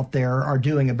are out there are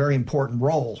doing a very important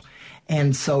role.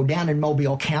 And so down in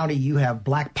Mobile County, you have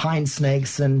black pine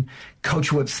snakes and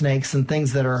coachwhip snakes and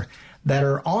things that are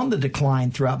on the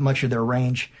decline throughout much of their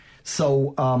range.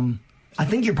 So I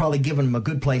think you're probably giving them a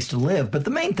good place to live. But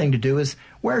the main thing to do is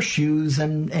wear shoes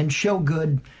and show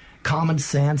good common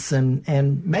sense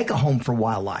and make a home for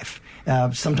wildlife.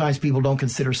 Sometimes people don't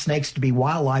consider snakes to be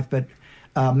wildlife, but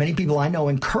many people I know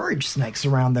encourage snakes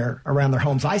around their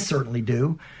homes. I certainly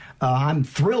do. I'm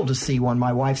thrilled to see one.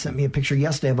 My wife sent me a picture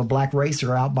yesterday of a black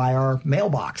racer out by our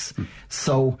mailbox.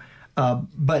 So,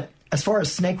 but as far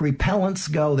as snake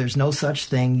repellents go, there's no such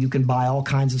thing. You can buy all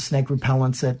kinds of snake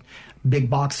repellents at big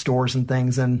box stores and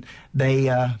things, and they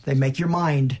make your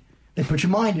mind, they put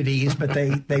your mind at ease, but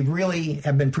they really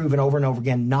have been proven over and over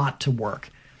again not to work.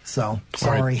 So,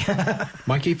 sorry. Right.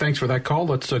 Mikey, thanks for that call.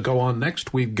 Let's go on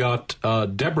next. We've got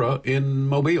Deborah in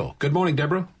Mobile. Good morning,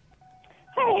 Deborah.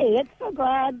 Hey, it's so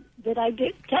glad that I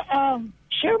get to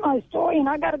share my story, and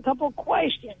I got a couple of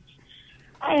questions.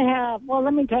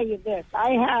 Let me tell you this.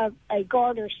 I have a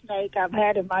garter snake I've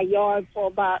had in my yard for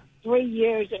about 3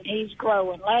 years, and he's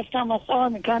growing. Last time I saw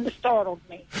him, it kind of startled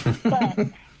me. But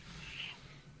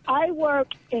I work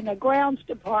in the grounds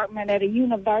department at a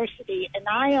university, and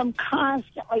I am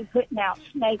constantly putting out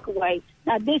snake away.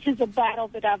 Now, this is a battle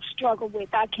that I've struggled with.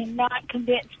 I cannot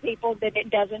convince people that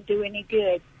it doesn't do any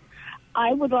good.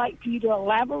 I would like for you to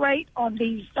elaborate on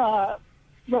these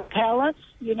repellents.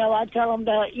 I tell them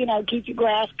to, keep your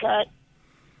grass cut,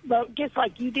 but just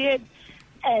like you did.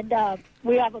 And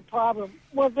we have a problem.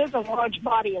 Well, there's a large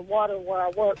body of water where I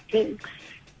work, too.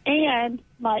 And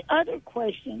my other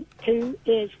question, too,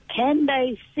 is can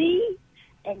they see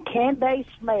and can they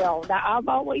smell? Now, I've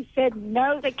always said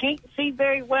no, they can't see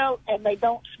very well, and they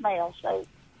don't smell. So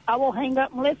I will hang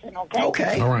up and listen, okay?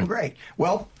 Okay, all right. Great.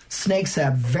 Well, snakes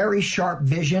have very sharp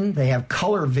vision. They have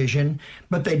color vision,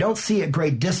 but they don't see at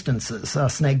great distances. A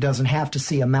snake doesn't have to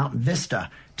see a mountain vista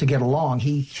to get along.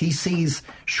 He sees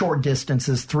short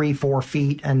distances, 3-4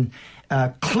 feet, and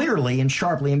clearly and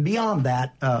sharply, and beyond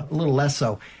that, a little less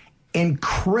so.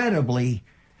 Incredibly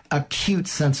acute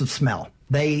sense of smell.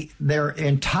 Their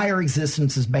entire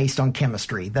existence is based on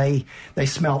chemistry. They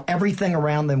smell everything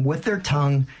around them with their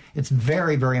tongue. It's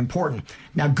very, very important.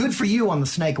 Now, good for you on the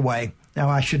snake away.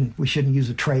 Now, we shouldn't use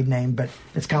a trade name, but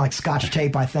it's kind of like Scotch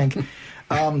tape, I think.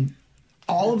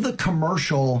 All of the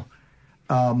commercial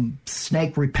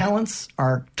snake repellents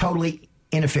are totally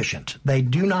inefficient. They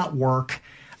do not work.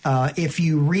 If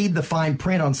you read the fine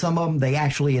print on some of them, they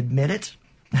actually admit it.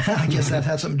 I guess that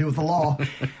has something to do with the law.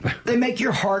 They make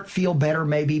your heart feel better,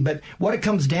 maybe, but what it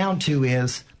comes down to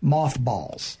is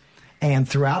mothballs. And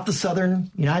throughout the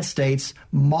southern United States,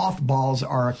 mothballs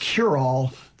are a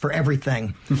cure-all for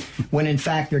everything, when in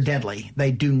fact they're deadly.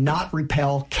 They do not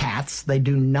repel cats. They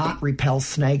do not repel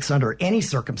snakes under any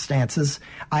circumstances.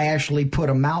 I actually put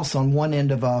a mouse on one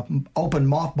end of an open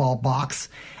mothball box,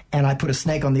 and I put a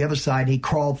snake on the other side. He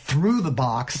crawled through the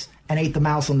box and ate the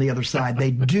mouse on the other side.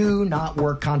 They do not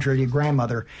work, contrary to your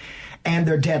grandmother, and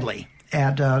they're deadly.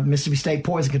 At Mississippi State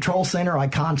Poison Control Center, I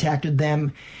contacted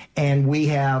them, and we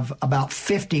have about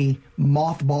 50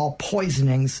 mothball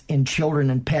poisonings in children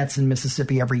and pets in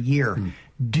Mississippi every year.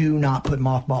 Do not put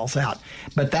mothballs out.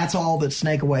 But that's all that these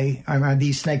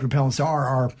snake repellents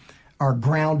are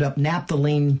ground up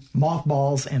naphthalene,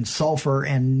 mothballs, and sulfur,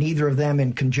 and neither of them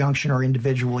in conjunction or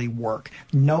individually work.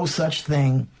 No such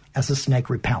thing as a snake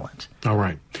repellent. All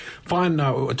right. Fine.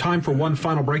 Time for one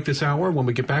final break this hour. When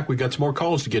we get back, we've got some more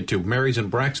calls to get to. Mary's in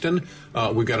Braxton.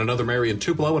 We've got another Mary in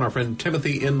Tupelo, and our friend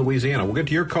Timothy in Louisiana. We'll get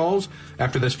to your calls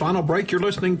after this final break. You're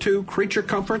listening to Creature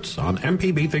Comforts on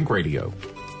MPB Think Radio.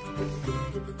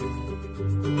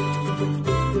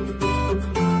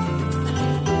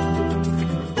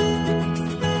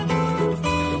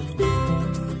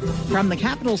 From the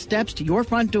Capitol steps to your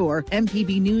front door,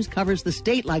 MPB News covers the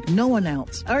state like no one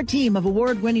else. Our team of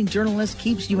award-winning journalists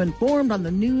keeps you informed on the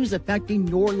news affecting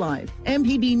your life.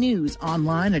 MPB News,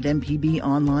 online at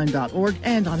mpbonline.org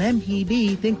and on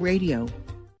MPB Think Radio.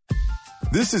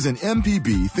 This is an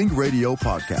MPB Think Radio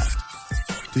podcast.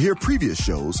 To hear previous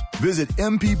shows, visit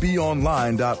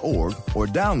mpbonline.org or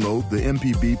download the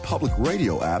MPB Public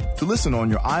Radio app to listen on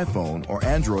your iPhone or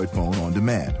Android phone on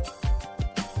demand.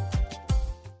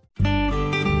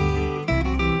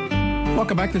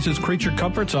 Welcome back. This is Creature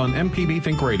Comforts on MPB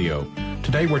Think Radio.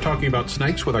 Today we're talking about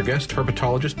snakes with our guest,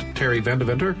 herpetologist Terry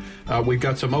Vandeventer. We've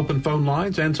got some open phone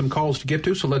lines and some calls to get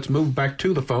to, so let's move back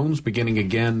to the phones, beginning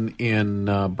again in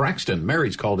Braxton.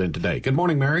 Mary's called in today. Good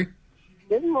morning, Mary.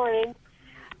 Good morning.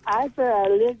 I've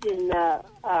lived in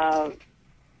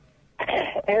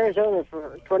Arizona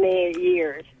for 28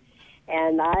 years,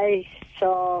 and I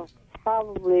saw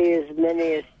probably as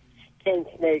many as 10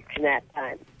 snakes in that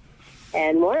time.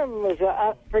 And one of them was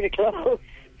up pretty close.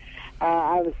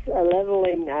 I was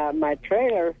leveling my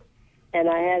trailer, and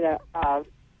I had a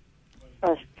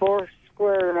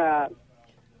 4-square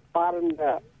bottomed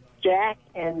jack,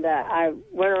 and I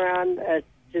went around to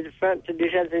the front to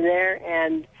do something there,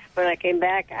 and when I came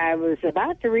back, I was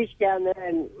about to reach down there,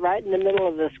 and right in the middle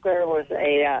of the square was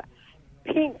a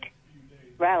pink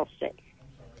rattlesnake.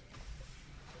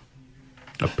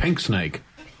 A pink snake?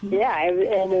 Yeah,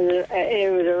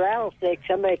 it was a rattlesnake.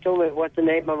 Somebody told me what the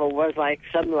name of it was, like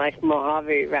something like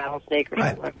Mojave rattlesnake or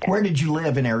something like that. Where did you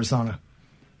live in Arizona?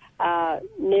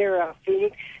 Near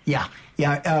Phoenix. Yeah.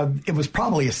 It was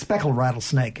probably a speckled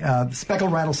rattlesnake.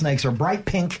 Speckled rattlesnakes are bright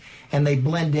pink, and they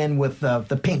blend in with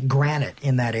the pink granite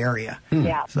in that area.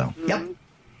 Yeah. So, yep.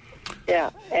 Yeah,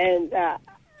 and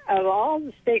of all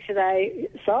the snakes that I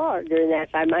saw during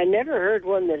that time, I never heard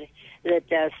one that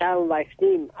sounded like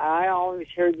steam. I always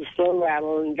heard the slow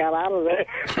rattle and got out of there.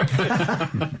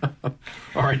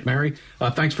 All right, Mary,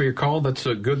 thanks for your call. That's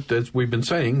good. As we've been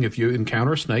saying, if you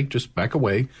encounter a snake, just back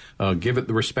away, give it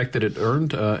the respect that it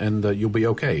earned, and you'll be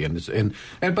okay.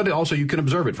 But also you can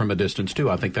observe it from a distance too.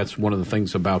 I think that's one of the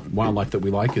things about wildlife that we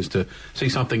like, is to see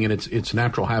something in its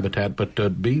natural habitat.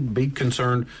 But be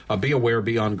concerned, be aware,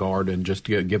 be on guard, and just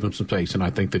give them some space. And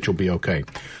I think that you'll be okay.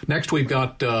 Next, we've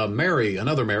got Mary,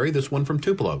 another Mary. This one from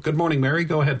Tupelo. Good morning, Mary.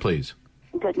 Go ahead, please.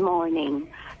 Good morning.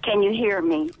 Can you hear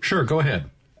me? Sure, go ahead.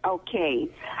 Okay.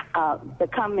 The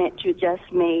comment you just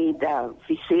made, if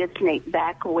you see a snake,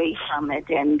 back away from it.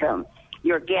 And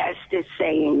your guest is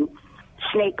saying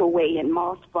snake away and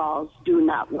mothballs do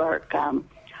not work.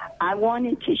 I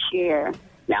wanted to share.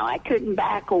 Now, I couldn't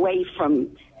back away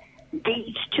from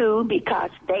these two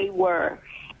because they were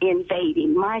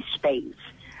invading my space.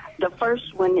 The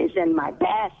first one is in my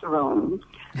bathroom,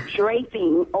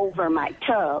 draping over my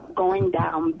tub, going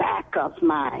down back of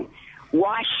my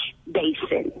wash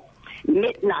basin.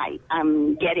 Midnight,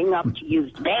 I'm getting up to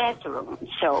use the bathroom,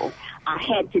 so I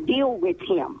had to deal with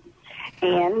him.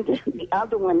 And the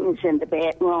other one is in the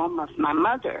bedroom of my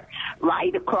mother,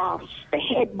 right across the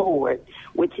headboard,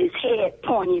 with his head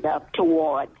pointed up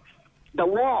toward the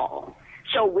wall.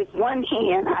 So with one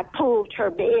hand, I pulled her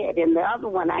bed, and the other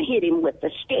one, I hit him with a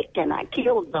stick, and I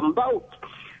killed them both.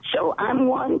 So I'm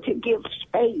one to give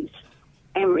space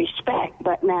and respect,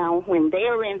 but now when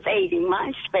they're invading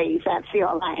my space, I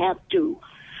feel I have to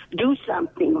do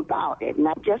something about it. And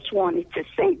I just wanted to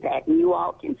say that, and you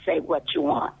all can say what you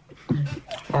want.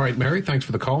 All right, Mary, thanks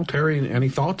for the call. Terry, any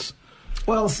thoughts?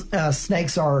 Well,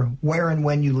 snakes are where and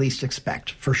when you least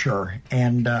expect, for sure.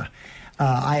 And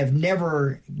I have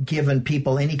never given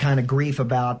people any kind of grief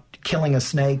about killing a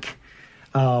snake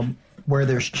where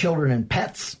there's children and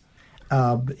pets.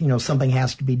 Something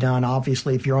has to be done.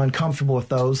 Obviously, if you're uncomfortable with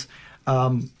those,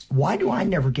 why do I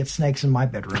never get snakes in my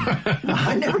bedroom?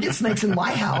 I never get snakes in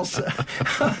my house.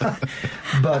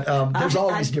 But there's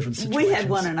always different situations. We had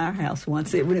one in our house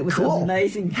once. It was Cool.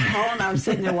 amazing. Paul and I were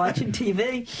sitting there watching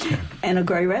TV, and a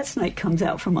gray rat snake comes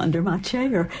out from under my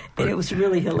chair. And it was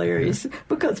really hilarious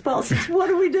because Paul says, "What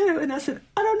do we do?" And I said,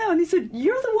 "I don't know." And he said,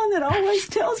 "You're the one that always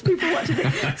tells people what to do."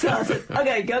 So I said,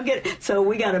 "Okay, go get it." So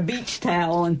we got a beach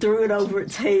towel and threw it over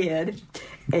its head.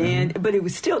 But it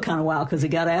was still kind of wild because it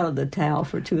got out of the towel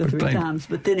for 2 or 3 times.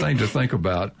 But then thing to think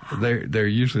about, they're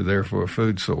usually there for a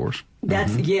food source.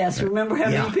 That's yes. Remember how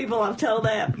many people I've told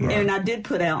that? Right. And I did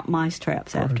put out mice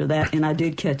traps after that, and I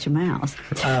did catch a mouse.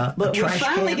 But we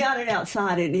finally got it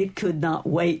outside, and it could not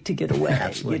wait to get away.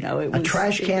 Absolutely. It was, a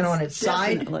trash can on its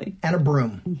side and a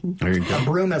broom. There you go. A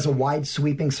broom has a wide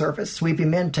sweeping surface. Sweep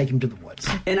him in, take him to the woods.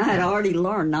 And I had already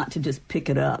learned not to just pick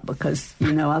it up because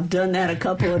I've done that a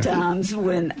couple of times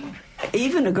when.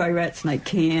 Even a gray rat snake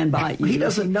can bite you. He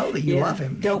doesn't know that you love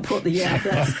him. Don't put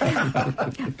that's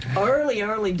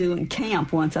early doing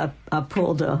camp. Once I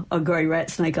pulled a gray rat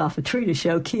snake off a tree to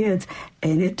show kids,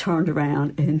 and it turned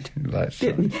around and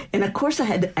bit me. And of course, I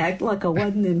had to act like I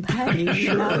wasn't in pain.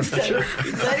 So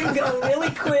let him go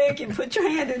really quick and put your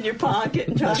hand in your pocket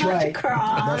and try not to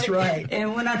cry. That's right.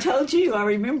 And when I told you, I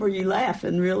remember you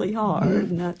laughing really hard.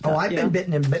 Mm-hmm. And I've been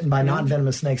bitten by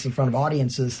non-venomous snakes in front of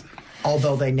audiences.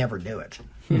 Although they never do it.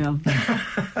 Yeah.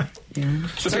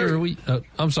 So Terry,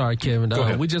 I'm sorry,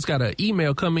 Kevin. We just got an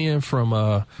email come in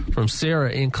from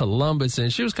Sarah in Columbus,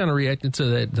 and she was kind of reacting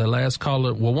to the last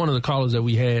caller. Well, one of the callers that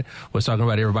we had was talking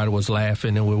about everybody was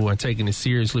laughing and we weren't taking it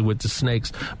seriously with the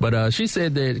snakes. But she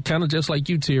said that kind of just like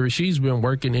you, Terry, she's been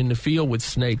working in the field with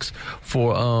snakes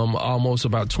for almost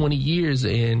about 20 years,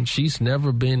 and she's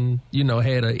never been,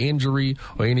 had an injury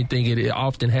or anything. It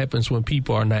often happens when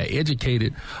people are not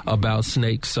educated about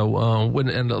snakes. So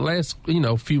in the last,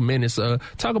 few minutes,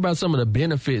 talk about some of the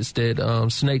benefits that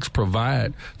snakes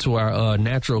provide to our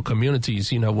natural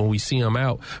communities. When we see them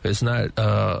out, it's not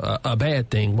a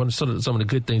bad thing. What are some of the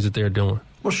good things that they're doing?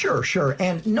 Well, sure.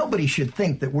 And nobody should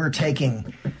think that we're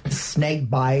taking snake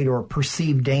bite or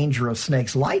perceived danger of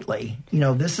snakes lightly. You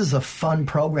know, this is a fun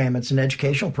program. It's an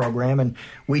educational program, and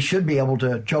we should be able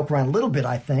to joke around a little bit,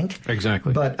 I think.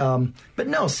 Exactly. But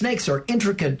no, snakes are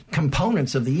intricate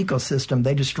components of the ecosystem.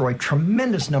 They destroy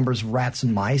tremendous numbers of rats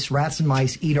and mice. Rats and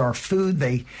mice eat our food.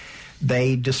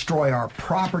 They destroy our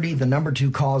property. The number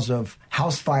 2 cause of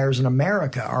house fires in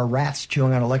America are rats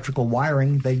chewing on electrical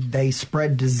wiring. They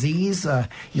spread disease.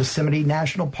 Yosemite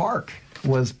National Park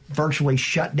was virtually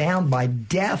shut down by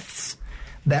deaths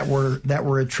that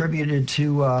were attributed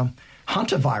to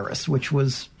hantavirus, which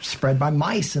was spread by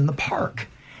mice in the park.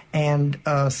 And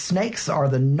snakes are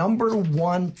the number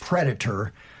 1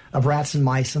 predator of rats and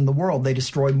mice in the world. They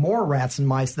destroy more rats and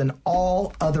mice than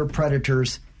all other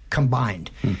predators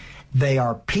combined. They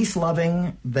are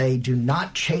peace-loving. They do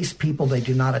not chase people. They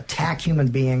do not attack human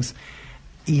beings.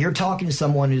 You're talking to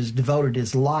someone who's devoted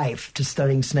his life to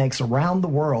studying snakes around the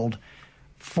world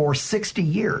for 60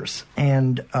 years.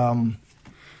 And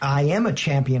I am a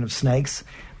champion of snakes,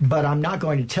 but I'm not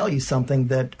going to tell you something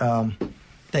that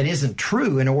isn't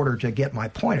true in order to get my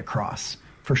point across.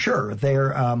 For sure.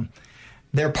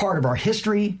 They're part of our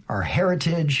history, our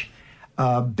heritage.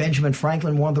 Benjamin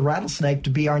Franklin wanted the rattlesnake to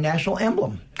be our national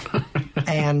emblem.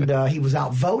 And he was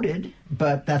outvoted,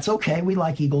 but that's okay. We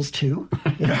like eagles too,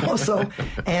 you know. So,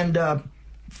 and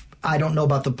I don't know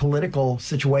about the political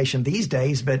situation these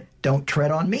days, but don't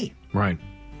tread on me. Right.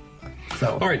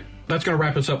 So, all right. That's going to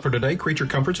wrap us up for today. Creature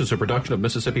Comforts is a production of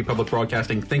Mississippi Public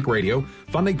Broadcasting Think Radio.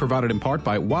 Funding provided in part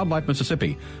by Wildlife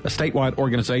Mississippi, a statewide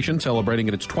organization celebrating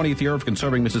its 20th year of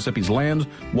conserving Mississippi's lands,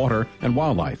 water, and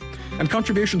wildlife. And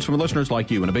contributions from listeners like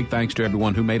you. And a big thanks to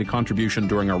everyone who made a contribution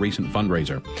during our recent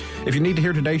fundraiser. If you need to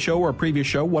hear today's show or a previous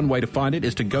show, one way to find it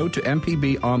is to go to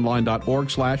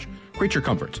mpbonline.org/Creature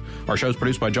Comforts. Our show is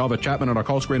produced by Java Chapman, and our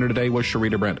call screener today was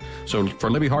Sharita Brent. So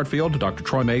for Libby Hartfield, Dr.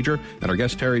 Troy Major, and our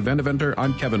guest Terry Vendeventer,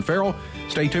 I'm Kevin Farrell.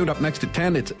 Stay tuned. Up next at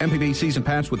 10, it's MPB Season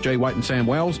Pass with Jay White and Sam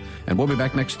Wells. And we'll be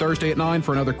back next Thursday at 9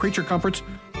 for another Creature Comforts,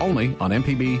 only on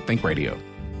MPB Think Radio.